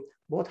hearing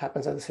both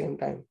happens at the same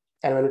time.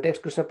 And when we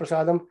take Krishna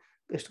Prasadam,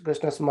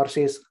 Krishna's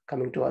mercy is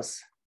coming to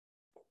us.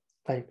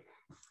 Right.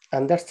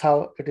 And that's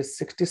how it is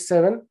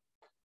 67.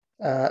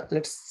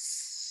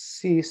 Let's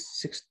see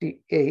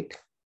 68.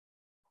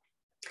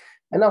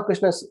 And now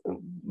Krishna is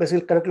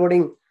basically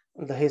concluding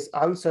his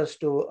answers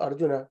to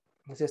Arjuna.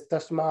 He says,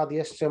 Tasmad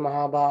yasya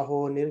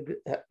mahabaho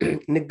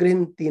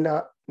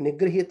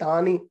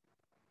nigrihitani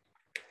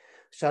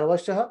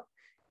sarvasya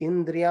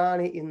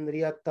indriyani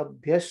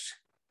indriyatabhyash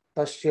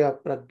tasya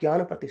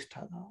pragyana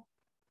pratisthada.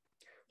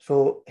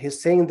 So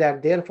he's saying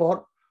that,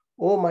 therefore,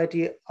 O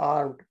mighty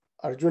armed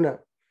Arjuna,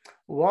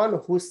 one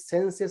whose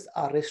senses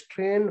are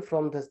restrained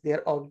from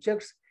their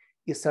objects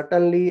is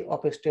certainly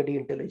of a steady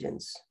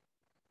intelligence.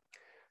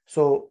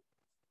 So,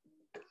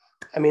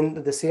 I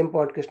mean, the same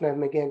point Krishna is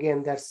making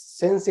again, that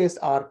senses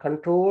are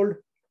controlled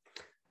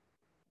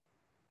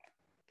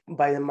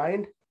by the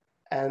mind,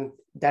 and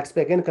that's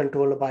again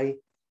controlled by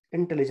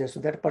intelligence. So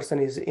that person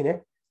is in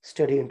a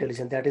steady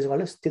intelligence. That is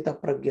called a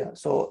sthita pragya.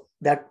 So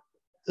that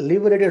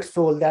liberated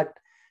soul, that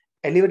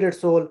elevated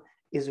soul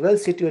is well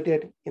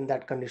situated in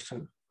that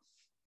condition.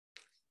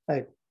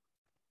 Right.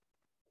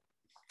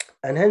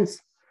 And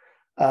hence,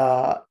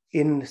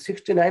 in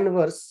 69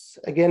 verse,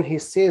 again, he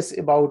says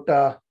about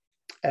a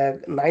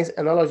nice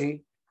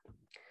analogy,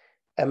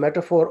 a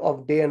metaphor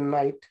of day and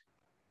night.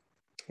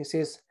 He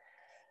says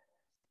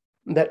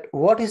that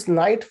what is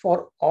night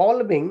for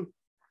all being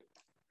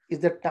is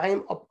the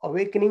time of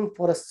awakening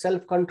for a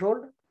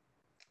self-control,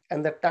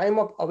 and the time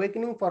of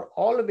awakening for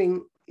all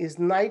being is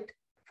night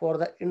for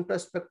the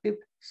introspective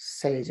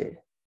sage.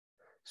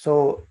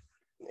 So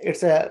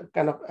it's a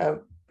kind of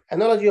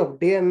analogy of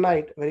day and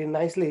night very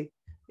nicely.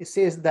 It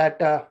says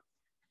that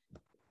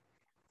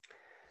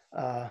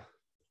I'll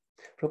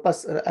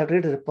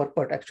read the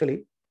purport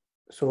actually.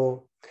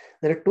 So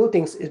there are two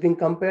things is being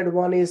compared.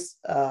 One is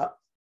what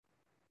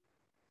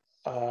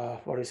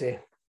do you say?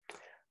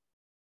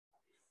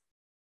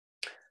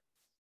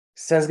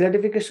 Sense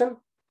gratification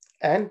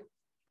and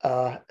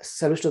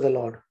service to the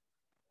Lord.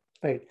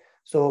 Right.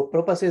 So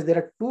Prabhupada says there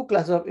are two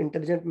classes of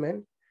intelligent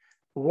men.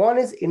 One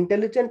is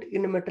intelligent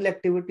in mental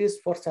activities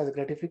for sense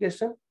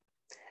gratification,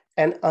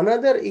 and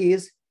another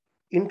is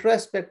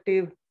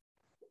introspective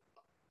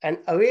and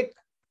awake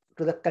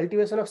to the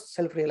cultivation of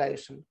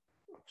self-realization.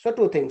 So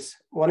two things.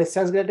 One is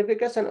sense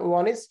gratification and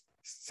one is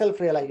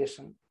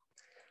self-realization.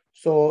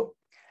 So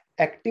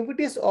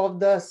activities of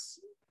the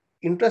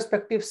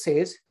introspective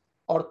sage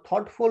or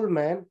thoughtful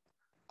man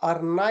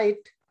are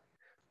night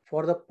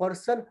for the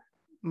person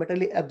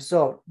mentally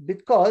absorbed,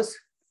 because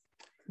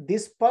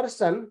this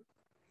person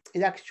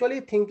is actually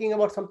thinking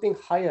about something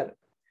higher,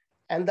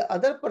 and the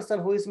other person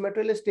who is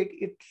materialistic,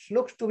 it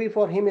looks to be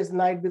for him is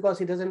night because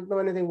he doesn't know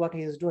anything what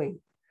he is doing.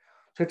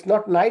 So it's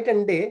not night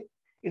and day,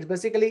 it's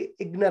basically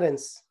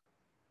ignorance,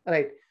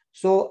 right?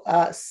 So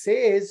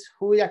sage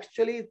who is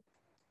actually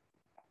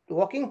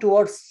walking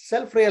towards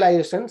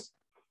self-realizations,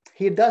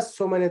 he does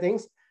so many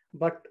things,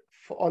 but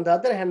on the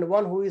other hand,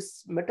 one who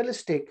is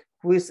materialistic,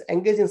 who is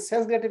engaged in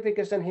sense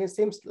gratification, he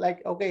seems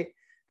like, okay,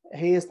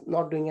 he is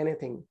not doing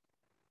anything,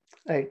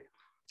 right?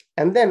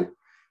 And then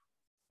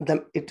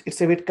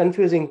it's a bit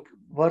confusing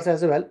verse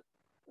as well,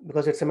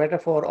 because it's a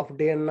metaphor of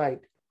day and night.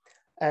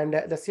 And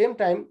at the same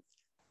time,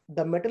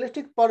 the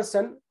materialistic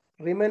person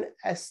remain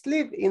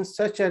asleep in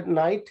such a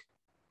night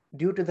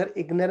due to their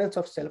ignorance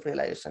of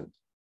self-realization.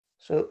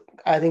 So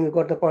I think we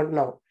got the point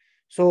now.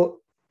 So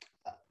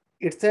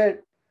it's a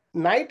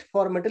night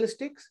for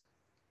materialistics,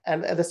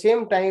 and at the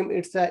same time,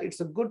 it's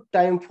a good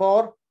time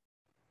for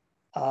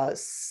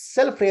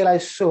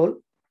self-realized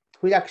soul,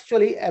 who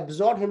actually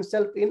absorbed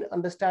himself in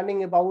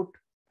understanding about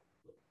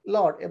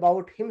Lord,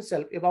 about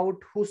himself, about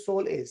who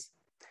soul is.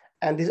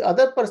 And this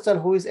other person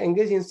who is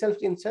engaged in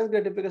sense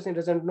gratification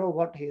doesn't know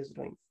what he is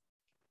doing,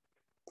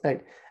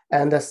 right?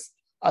 And the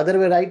other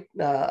way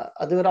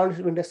around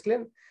has been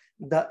explained.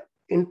 The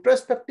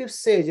introspective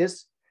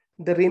sages,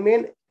 they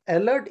remain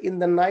alert in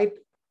the night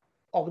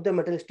of the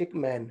materialistic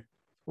man.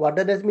 What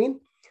does that mean?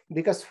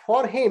 Because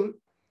for him,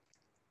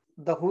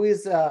 the who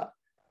is a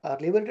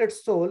liberated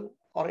soul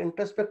or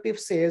introspective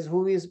sage,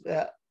 who is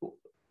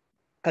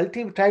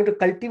trying to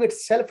cultivate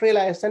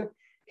self-realization,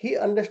 he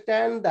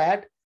understands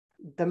that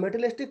the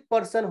materialistic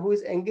person who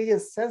is engaged in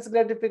sense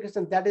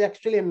gratification, that is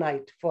actually a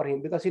night for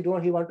him, because he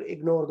want to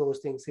ignore those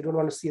things. He don't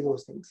want to see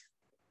those things,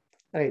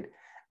 right?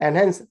 And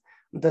hence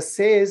the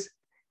sage,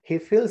 he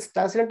feels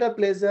transcendental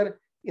pleasure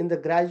in the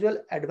gradual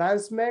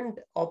advancement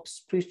of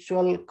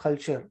spiritual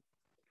culture,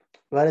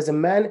 whereas a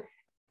man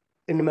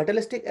in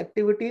materialistic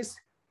activities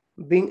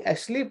being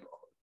asleep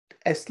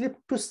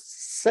to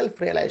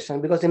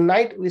self-realization, because in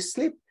night we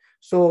sleep.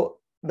 So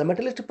the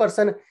materialistic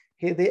person,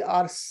 they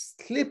are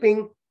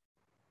sleeping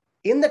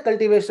in the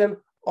cultivation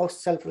of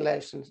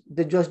self-realization.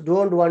 They just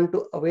don't want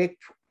to awake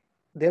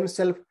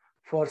themselves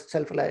for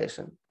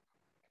self-realization.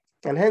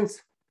 And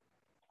hence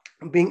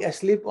being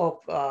asleep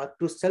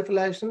to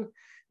self-realization,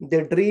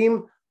 they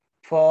dream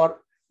for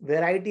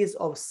varieties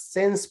of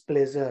sense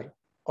pleasure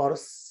or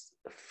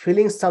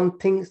feeling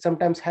something,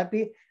 sometimes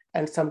happy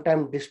and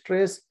sometimes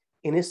distress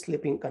in his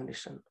sleeping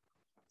condition.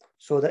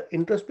 So the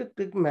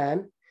introspective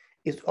man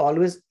is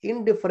always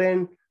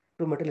indifferent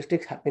to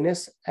materialistic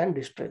happiness and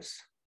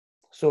distress.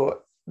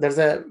 So there's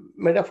a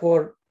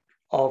metaphor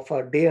of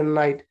day and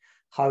night,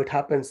 how it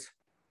happens.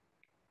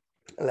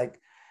 Like,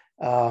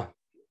 as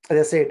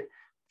I said,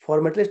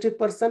 for materialistic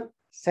person,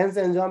 sense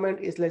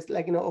enjoyment is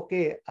like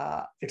okay,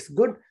 it's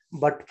good,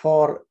 but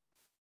for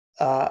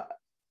a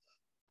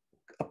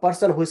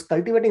person who is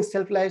cultivating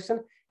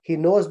self-realization, he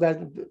knows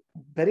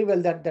very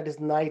well that that is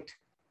night,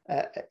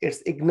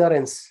 it's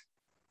ignorance,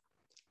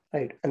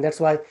 right? And that's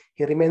why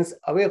he remains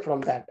away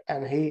from that,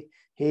 and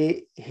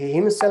he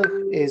himself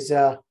is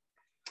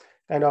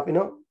kind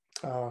of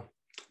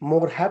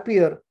more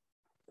happier,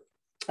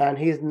 and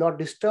he is not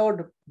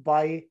disturbed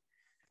by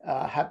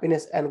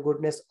happiness and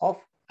goodness of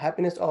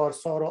happiness or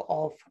sorrow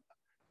of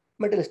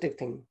materialistic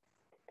thing,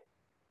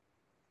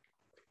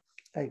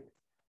 right?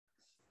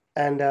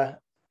 And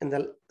in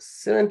the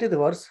 70th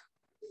verse,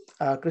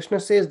 Krishna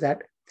says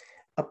that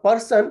a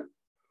person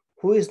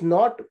who is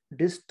not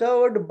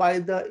disturbed by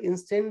the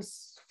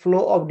intense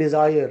flow of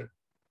desire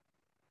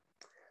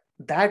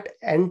that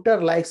enter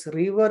like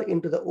river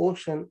into the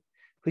ocean,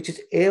 which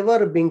is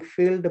ever being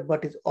filled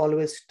but is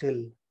always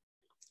still,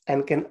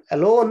 and can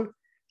alone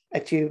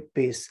achieve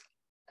peace,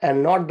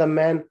 and not the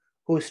man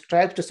who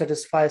strives to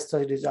satisfy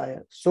such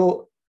desire.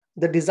 So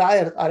the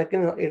desires are,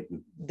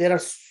 there are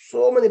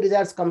so many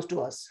desires comes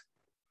to us.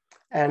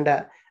 And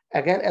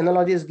again,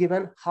 analogy is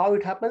given how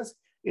it happens.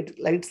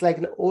 It's like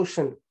an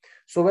ocean.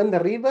 So when the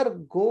river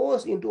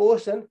goes into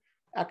ocean,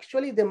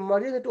 actually they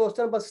merge into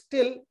ocean, but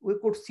still we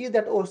could see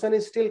that ocean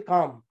is still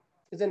calm,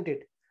 isn't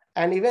it?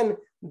 And even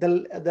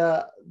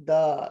the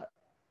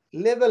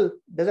level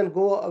doesn't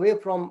go away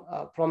from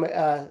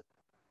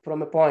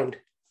a point,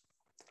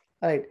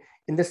 right?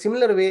 In the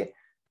similar way,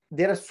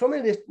 there are so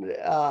many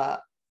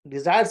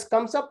desires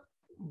comes up,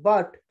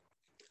 but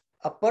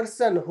a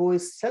person who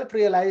is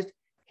self-realized,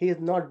 he is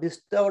not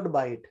disturbed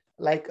by it.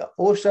 Like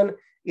ocean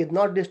is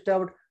not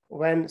disturbed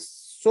when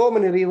so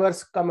many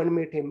rivers come and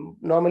meet him.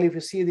 Normally, if you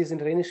see this in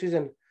rainy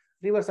season,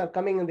 rivers are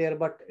coming in there,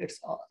 but it's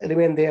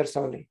remain there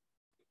only,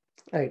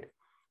 right?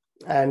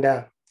 And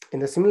in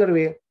the similar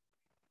way,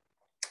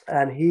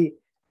 and he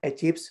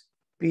achieves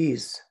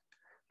peace.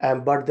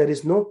 But there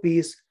is no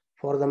peace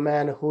for the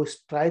man who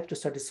strives to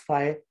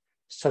satisfy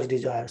such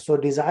desires. So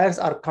desires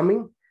are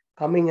coming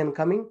and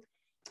coming.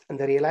 And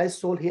the realized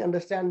soul, he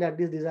understands that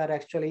this desire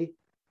actually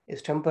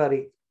is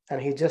temporary,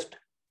 and he just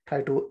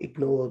try to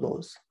ignore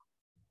those,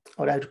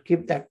 or try to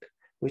keep that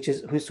which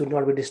should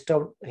not be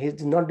disturbed.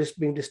 He's not just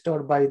being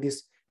disturbed by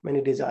these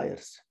many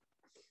desires.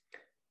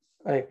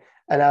 Right.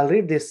 And I'll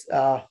read this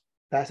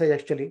passage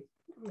actually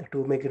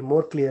to make it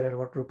more clearer.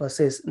 What Rupa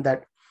says,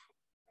 that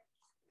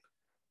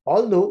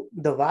although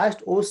the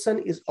vast ocean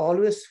is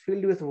always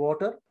filled with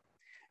water,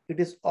 it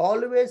is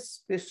always,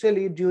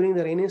 especially during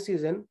the rainy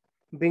season,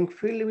 being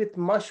filled with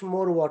much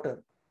more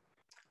water.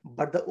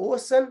 But the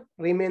ocean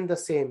remains the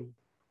same,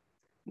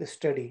 the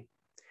steady.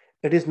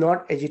 It is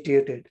not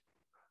agitated,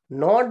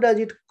 nor does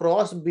it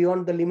cross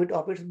beyond the limit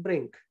of its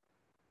brink.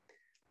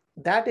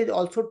 That is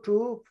also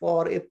true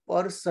for a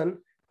person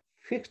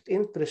fixed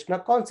in Krishna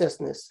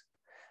consciousness.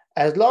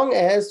 As long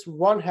as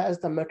one has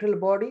the material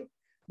body,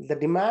 the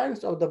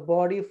demands of the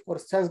body for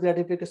sense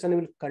gratification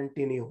will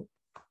continue.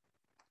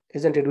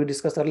 Isn't it? We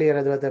discussed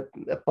earlier that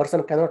a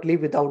person cannot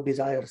live without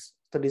desires.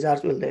 The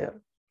desires will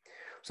there.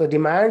 So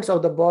demands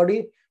of the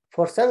body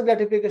for sense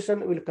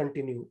gratification will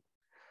continue.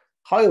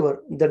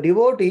 However, the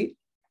devotee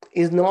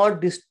is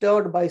not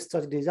disturbed by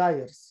such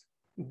desires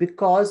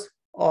because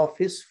of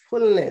his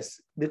fullness,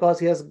 because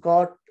he has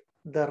got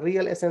the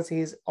real essence.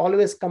 He is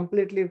always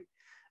completely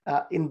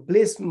in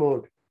bliss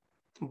mode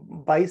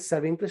by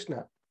serving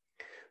Krishna.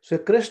 So a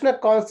Krishna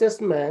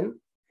conscious man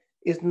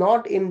is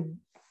not in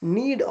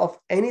need of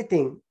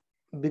anything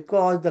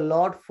because the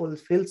Lord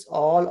fulfills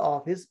all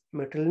of his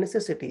material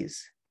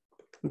necessities.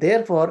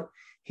 Therefore,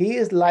 he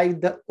is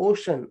like the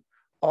ocean,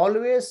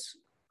 always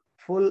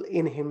full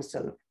in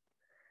himself.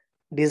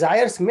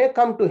 Desires may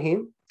come to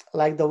him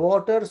like the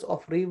waters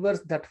of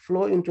rivers that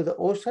flow into the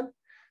ocean,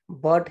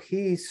 but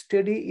he is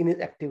steady in his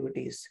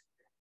activities,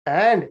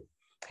 and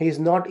he is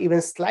not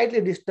even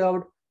slightly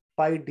disturbed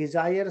by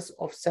desires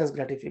of sense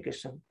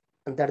gratification.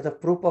 And that is the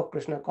proof of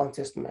Krishna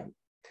conscious man.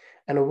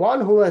 And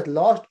one who has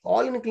lost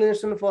all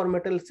inclination for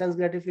material sense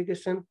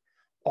gratification,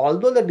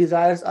 although the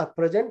desires are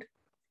present,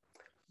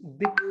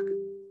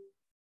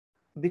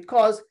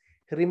 because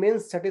he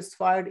remains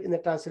satisfied in the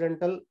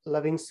transcendental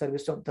loving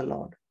service of the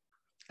Lord,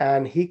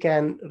 and he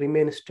can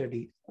remain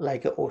steady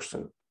like an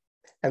ocean,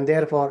 and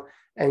therefore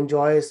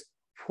enjoys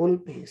full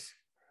peace.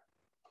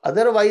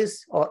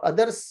 Otherwise, or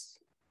others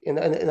in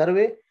another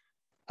way,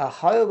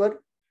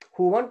 however,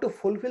 who want to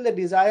fulfill the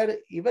desire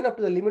even up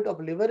to the limit of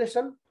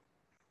liberation,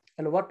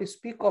 and what we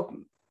speak of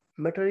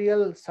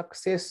material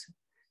success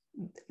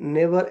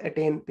never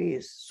attain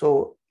peace.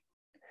 So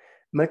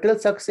material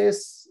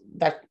success,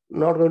 that's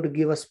not going to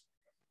give us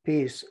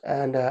peace.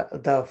 And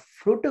the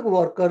fruitic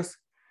workers,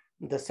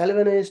 the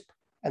Salvinists,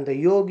 and the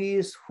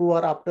yogis who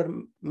are after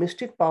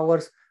mystic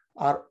powers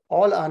are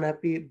all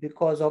unhappy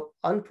because of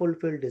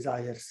unfulfilled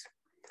desires.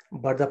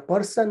 But the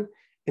person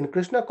in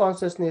Krishna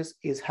consciousness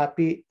is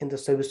happy in the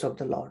service of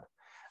the Lord.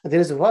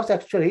 There is a verse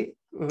actually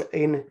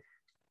in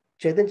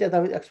Chaitanya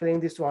Charitamrita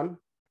explaining this one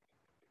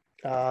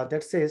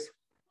that says,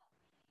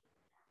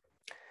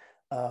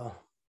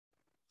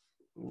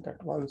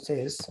 that one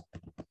says,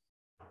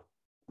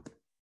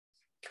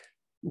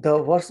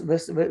 the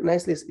verse very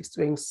nicely is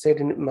being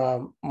said in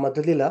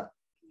Madhulila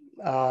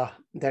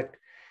that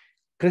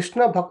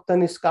Krishna Bhakta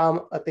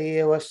Niskam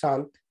Ateyeva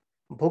Shant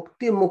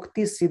Bhukti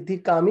Mukti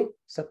Siddhi Kami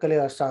Sakale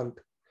Ashant.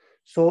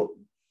 So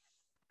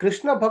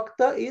Krishna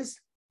Bhakta is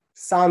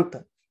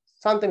Santa.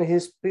 Santa means he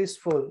is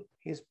peaceful,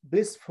 he is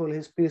blissful, he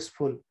is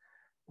peaceful.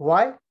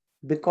 Why?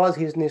 Because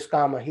he is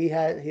Nishkama. He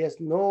has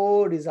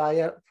no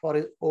desire for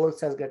his own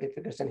sense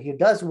gratification. He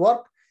does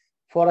work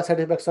for a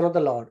satisfaction of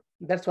the Lord.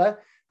 That's why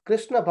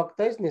Krishna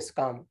Bhakta is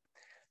Niskama.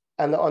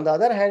 And on the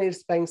other hand,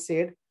 it's being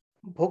said,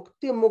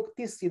 Bhukti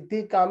Mukti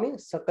Siddhi Kami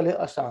Sakale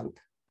Ashant.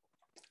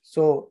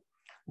 So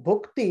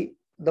Bhukti,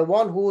 the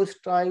one who is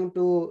trying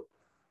to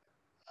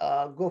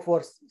go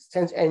for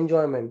sense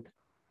enjoyment,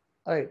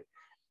 right?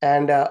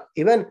 And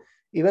even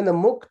the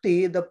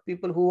Mukti, the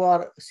people who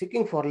are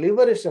seeking for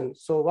liberation.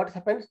 So what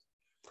happens?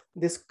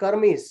 These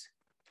karmis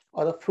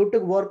or the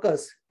fruitic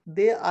workers,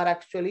 they are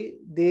actually,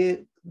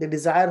 they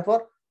desire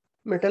for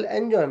material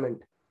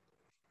enjoyment.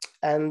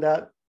 And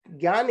the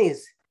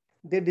Jnanis,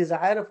 they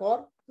desire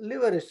for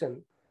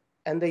liberation.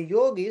 And the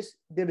yogis,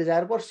 they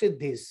desire for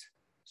siddhis.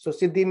 So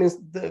siddhi means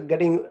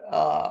getting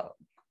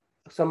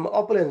some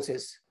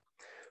opulences.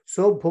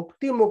 So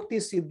bhukti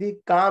mukti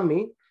siddhi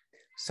kami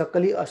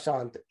sakali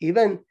ashant.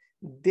 Even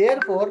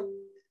therefore,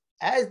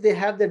 as they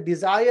have the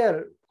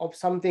desire of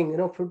something,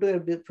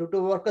 fruit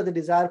worker, the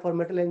desire for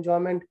material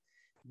enjoyment,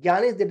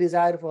 Jnanis, the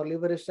desire for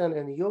liberation,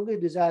 and yogi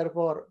desire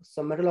for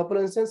some material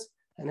opulences,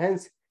 and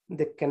hence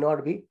they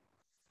cannot be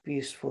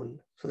peaceful.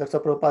 So that's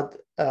what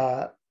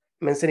Prabhupada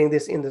mentioning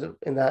this in this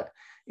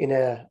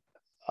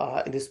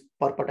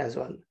purport as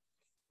well.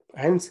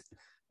 Hence,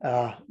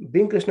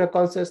 being Krishna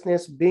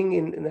consciousness, being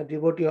in the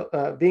devotee,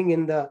 being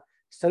in the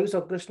service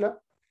of Krishna,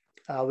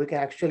 we can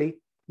actually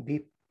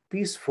be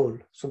peaceful.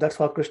 So that's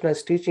what Krishna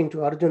is teaching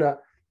to Arjuna,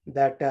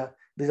 that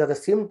these are the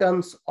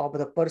symptoms of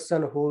the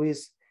person who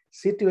is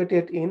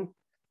situated in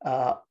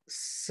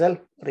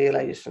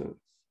self-realization.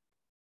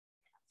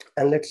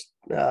 And let's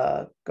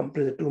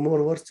complete the two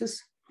more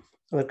verses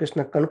where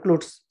Krishna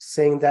concludes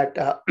saying that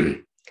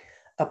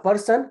a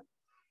person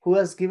who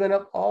has given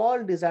up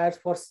all desires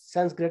for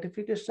sense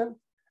gratification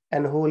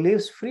and who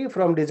lives free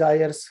from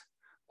desires,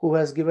 who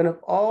has given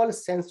up all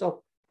sense of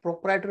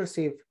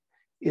proprietorship,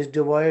 is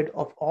devoid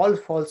of all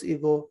false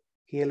ego.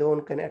 He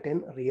alone can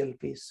attain real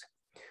peace.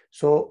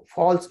 So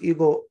false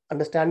ego,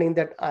 understanding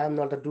that I am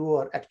not the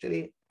doer,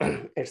 actually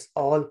it's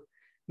all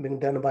being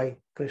done by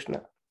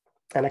Krishna.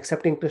 And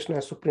accepting Krishna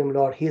as Supreme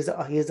Lord, he is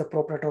the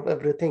proprietor of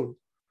everything.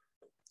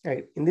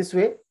 Right? In this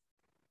way,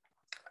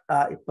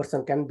 a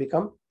person can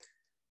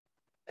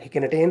he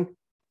can attain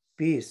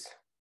peace.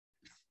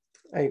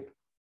 Right?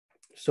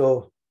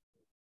 So,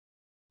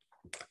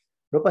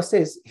 Prabhupada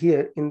says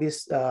here in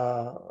this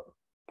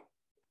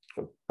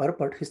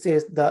purport, he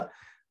says the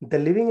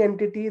living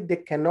entity, they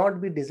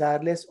cannot be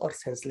desireless or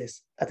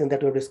senseless. I think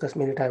that we've discussed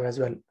many times as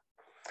well.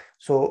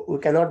 So we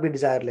cannot be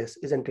desireless,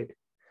 isn't it?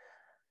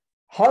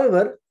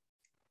 However,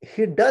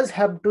 he does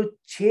have to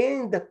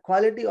change the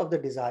quality of the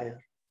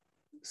desire.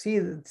 See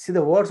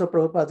the words of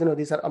Prabhupada,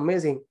 these are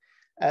amazing.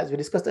 As we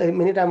discussed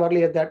many times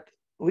earlier, that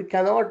we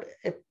cannot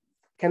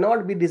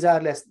be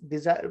desireless,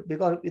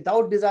 because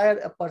without desire,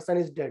 a person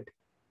is dead.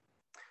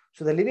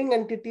 So the living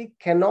entity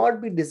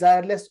cannot be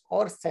desireless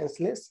or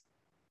senseless,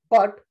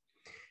 but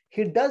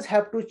he does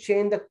have to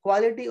change the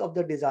quality of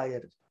the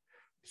desire.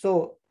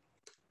 So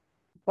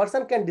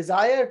person can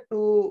desire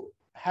to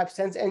have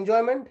sense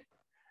enjoyment.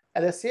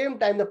 At the same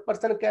time, the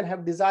person can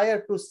have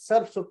desire to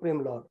serve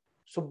Supreme Lord.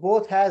 So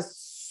both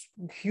has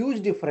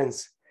huge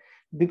difference,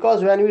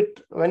 because when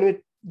we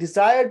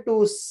desire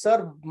to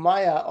serve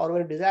Maya, or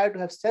when we desire to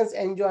have sense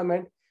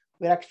enjoyment,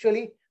 we're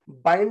actually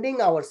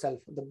binding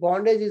ourselves. The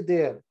bondage is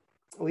there.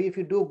 If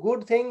you do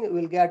good thing,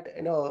 we'll get,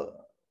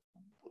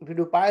 if you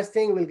do pious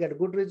thing, we'll get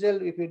good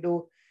result. If you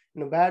do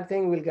bad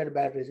thing, we'll get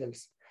bad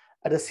results.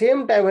 At the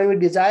same time, when we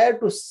desire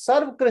to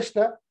serve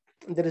Krishna,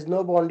 there is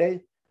no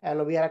bondage,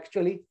 and we are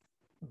actually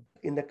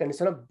in the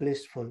condition of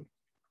blissful.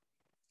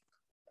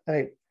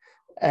 Right?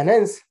 And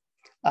hence,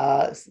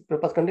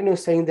 Prabhupada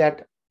continues saying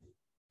that,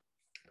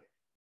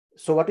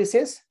 so what he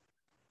says,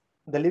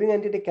 the living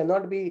entity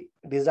cannot be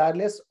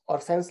desireless or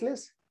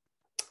senseless.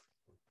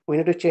 We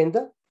need to change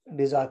the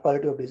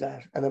quality of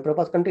desire. And then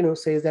Prabhupada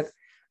continues, says that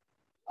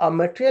a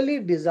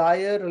materially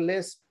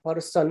desireless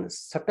person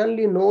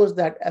certainly knows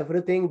that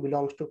everything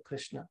belongs to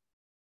Krishna.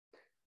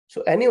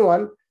 So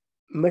anyone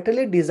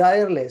materially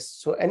desireless.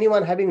 So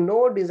anyone having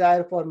no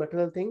desire for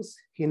material things,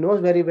 he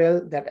knows very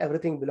well that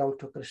everything belongs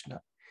to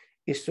Krishna.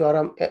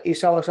 Ishwaram,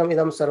 Ishavasam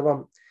idam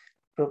sarvam.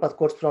 Prabhupada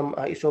quotes from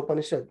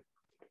Ishopanishad.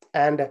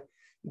 And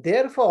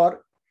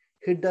therefore,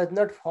 he does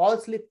not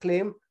falsely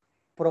claim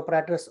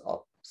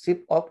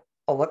proprietorship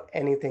over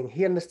anything.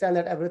 He understands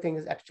that everything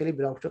is actually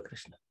belongs to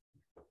Krishna.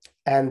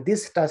 And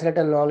this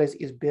transcendental knowledge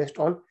is based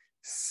on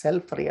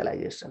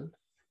self-realization.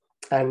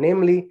 And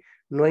namely,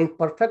 knowing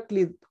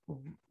perfectly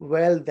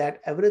well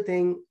that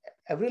everything,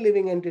 every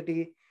living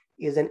entity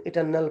is an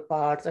eternal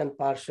part and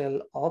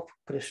parcel of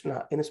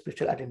Krishna in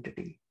spiritual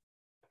identity.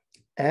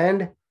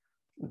 And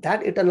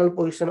that eternal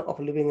position of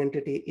living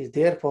entity is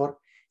therefore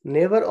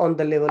never on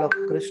the level of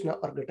Krishna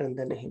or greater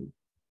than him.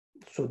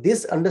 So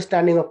this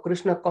understanding of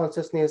Krishna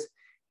consciousness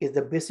is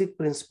the basic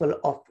principle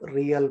of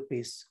real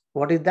peace.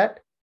 What is that?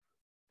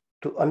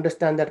 To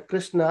understand that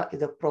Krishna is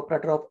the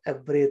proprietor of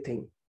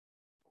everything.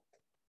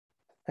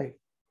 Right.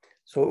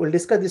 So we'll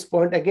discuss this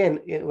point again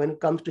when it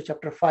comes to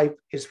chapter 5,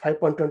 is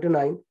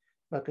 5.29,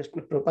 where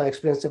Krishna Prabhupada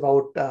explains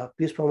about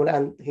peace formula,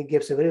 and he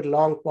gives a very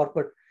long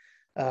purport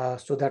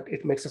so that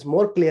it makes us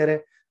more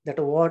clear that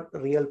what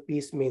real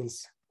peace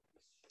means.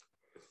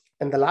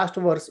 And the last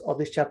verse of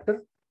this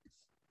chapter,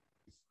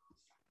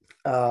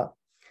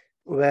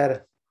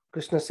 where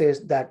Krishna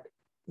says that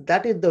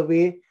that is the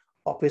way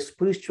of a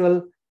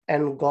spiritual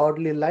and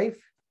godly life,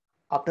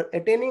 after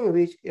attaining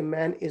which a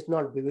man is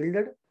not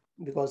bewildered,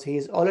 because he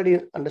is already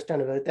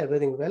understand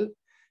everything well.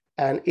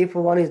 And if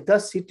one is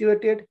thus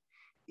situated,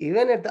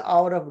 even at the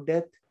hour of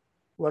death,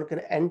 one can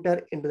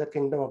enter into the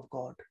kingdom of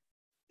God.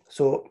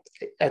 So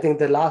I think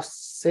the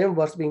last same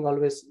verse being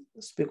always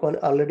speak on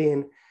already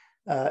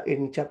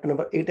in chapter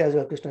number 8 as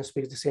well, Krishna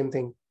speaks the same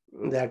thing,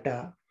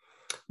 that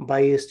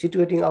by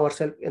situating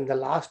ourselves in the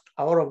last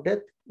hour of death,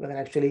 we can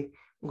actually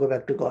go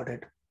back to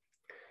Godhead.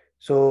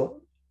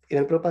 So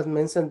even Prabhupada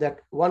mentioned that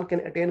one can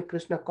attain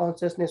Krishna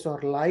consciousness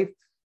or life,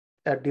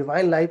 a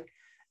divine life,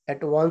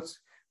 at once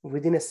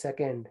within a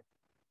second.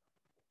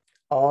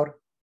 Or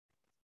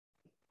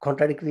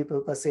contradictory,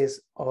 Prabhupada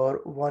says,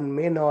 or one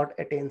may not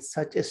attain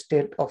such a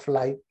state of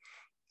life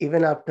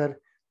even after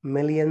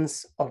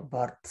millions of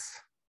births.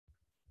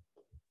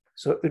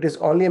 So it is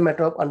only a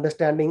matter of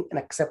understanding and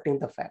accepting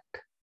the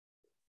fact.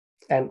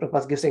 And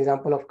Prabhupada gives an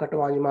example of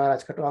Katwang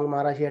Maharaj. Katwang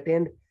Maharaj, he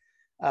attained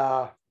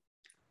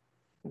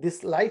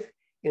this life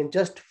in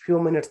just few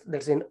minutes.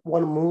 That's in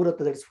one muhurta,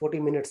 that is 40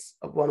 minutes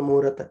of one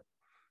muhurta,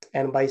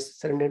 and by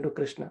surrendering to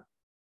Krishna.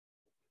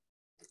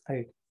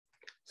 Right.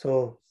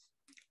 So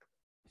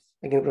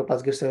again,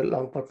 Prabhupada gives a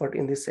long purport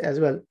in this as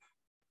well.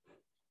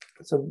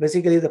 So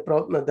basically,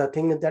 the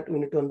thing is that we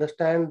need to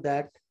understand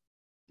that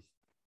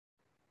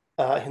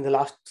in the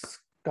last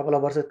couple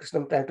of verses,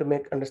 Krishna trying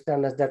to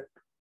understand us that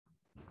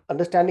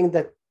understanding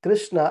that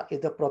Krishna is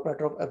the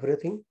proprietor of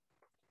everything,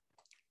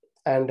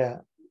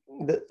 and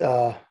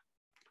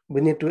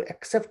we need to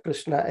accept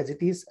Krishna as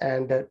it is,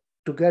 and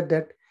to get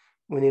that,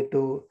 we need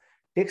to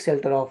take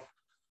shelter of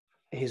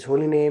his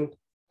holy name.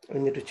 We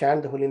need to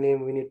chant the holy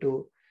name. We need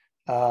to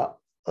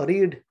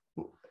read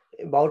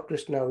about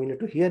Krishna. We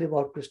need to hear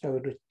about Krishna. We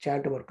need to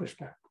chant about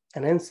Krishna,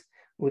 and hence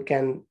we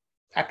can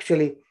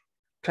actually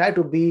try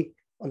to be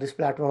on this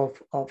platform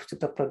of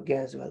Chitta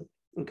Pragya as well.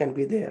 We can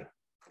be there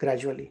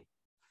gradually.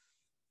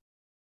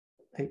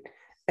 Right.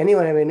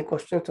 Anyone have any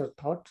questions or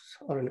thoughts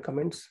or any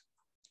comments?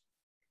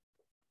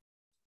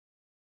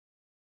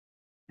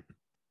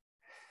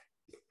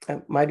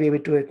 I might be able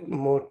to a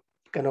more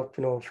kind of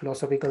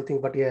philosophical thing,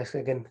 but yes,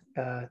 again,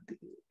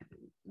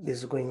 this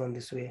is going on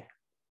this way.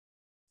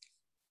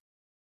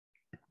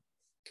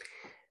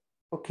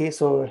 Okay,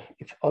 so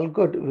if all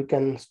good, we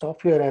can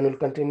stop here and we'll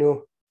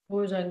continue.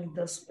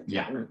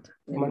 Yeah.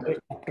 Monday,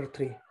 chapter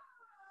 3.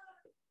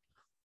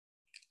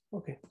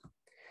 Okay.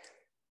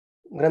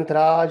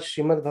 ग्रंथराज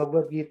Shrimad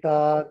Bhagavad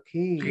Gita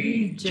की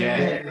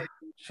जय,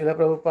 श्रील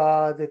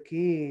प्रभुपाद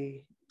की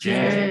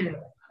जय,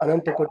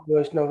 अनंत कोटि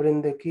वैष्णव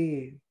वृंद की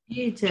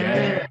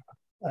जय।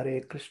 हरे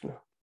कृष्ण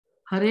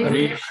हरे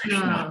हरे कृष्णा,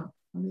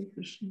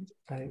 कृष्णा।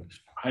 हरे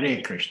कृष्ण, हरे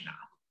Krishna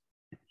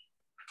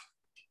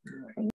Hare Krishna.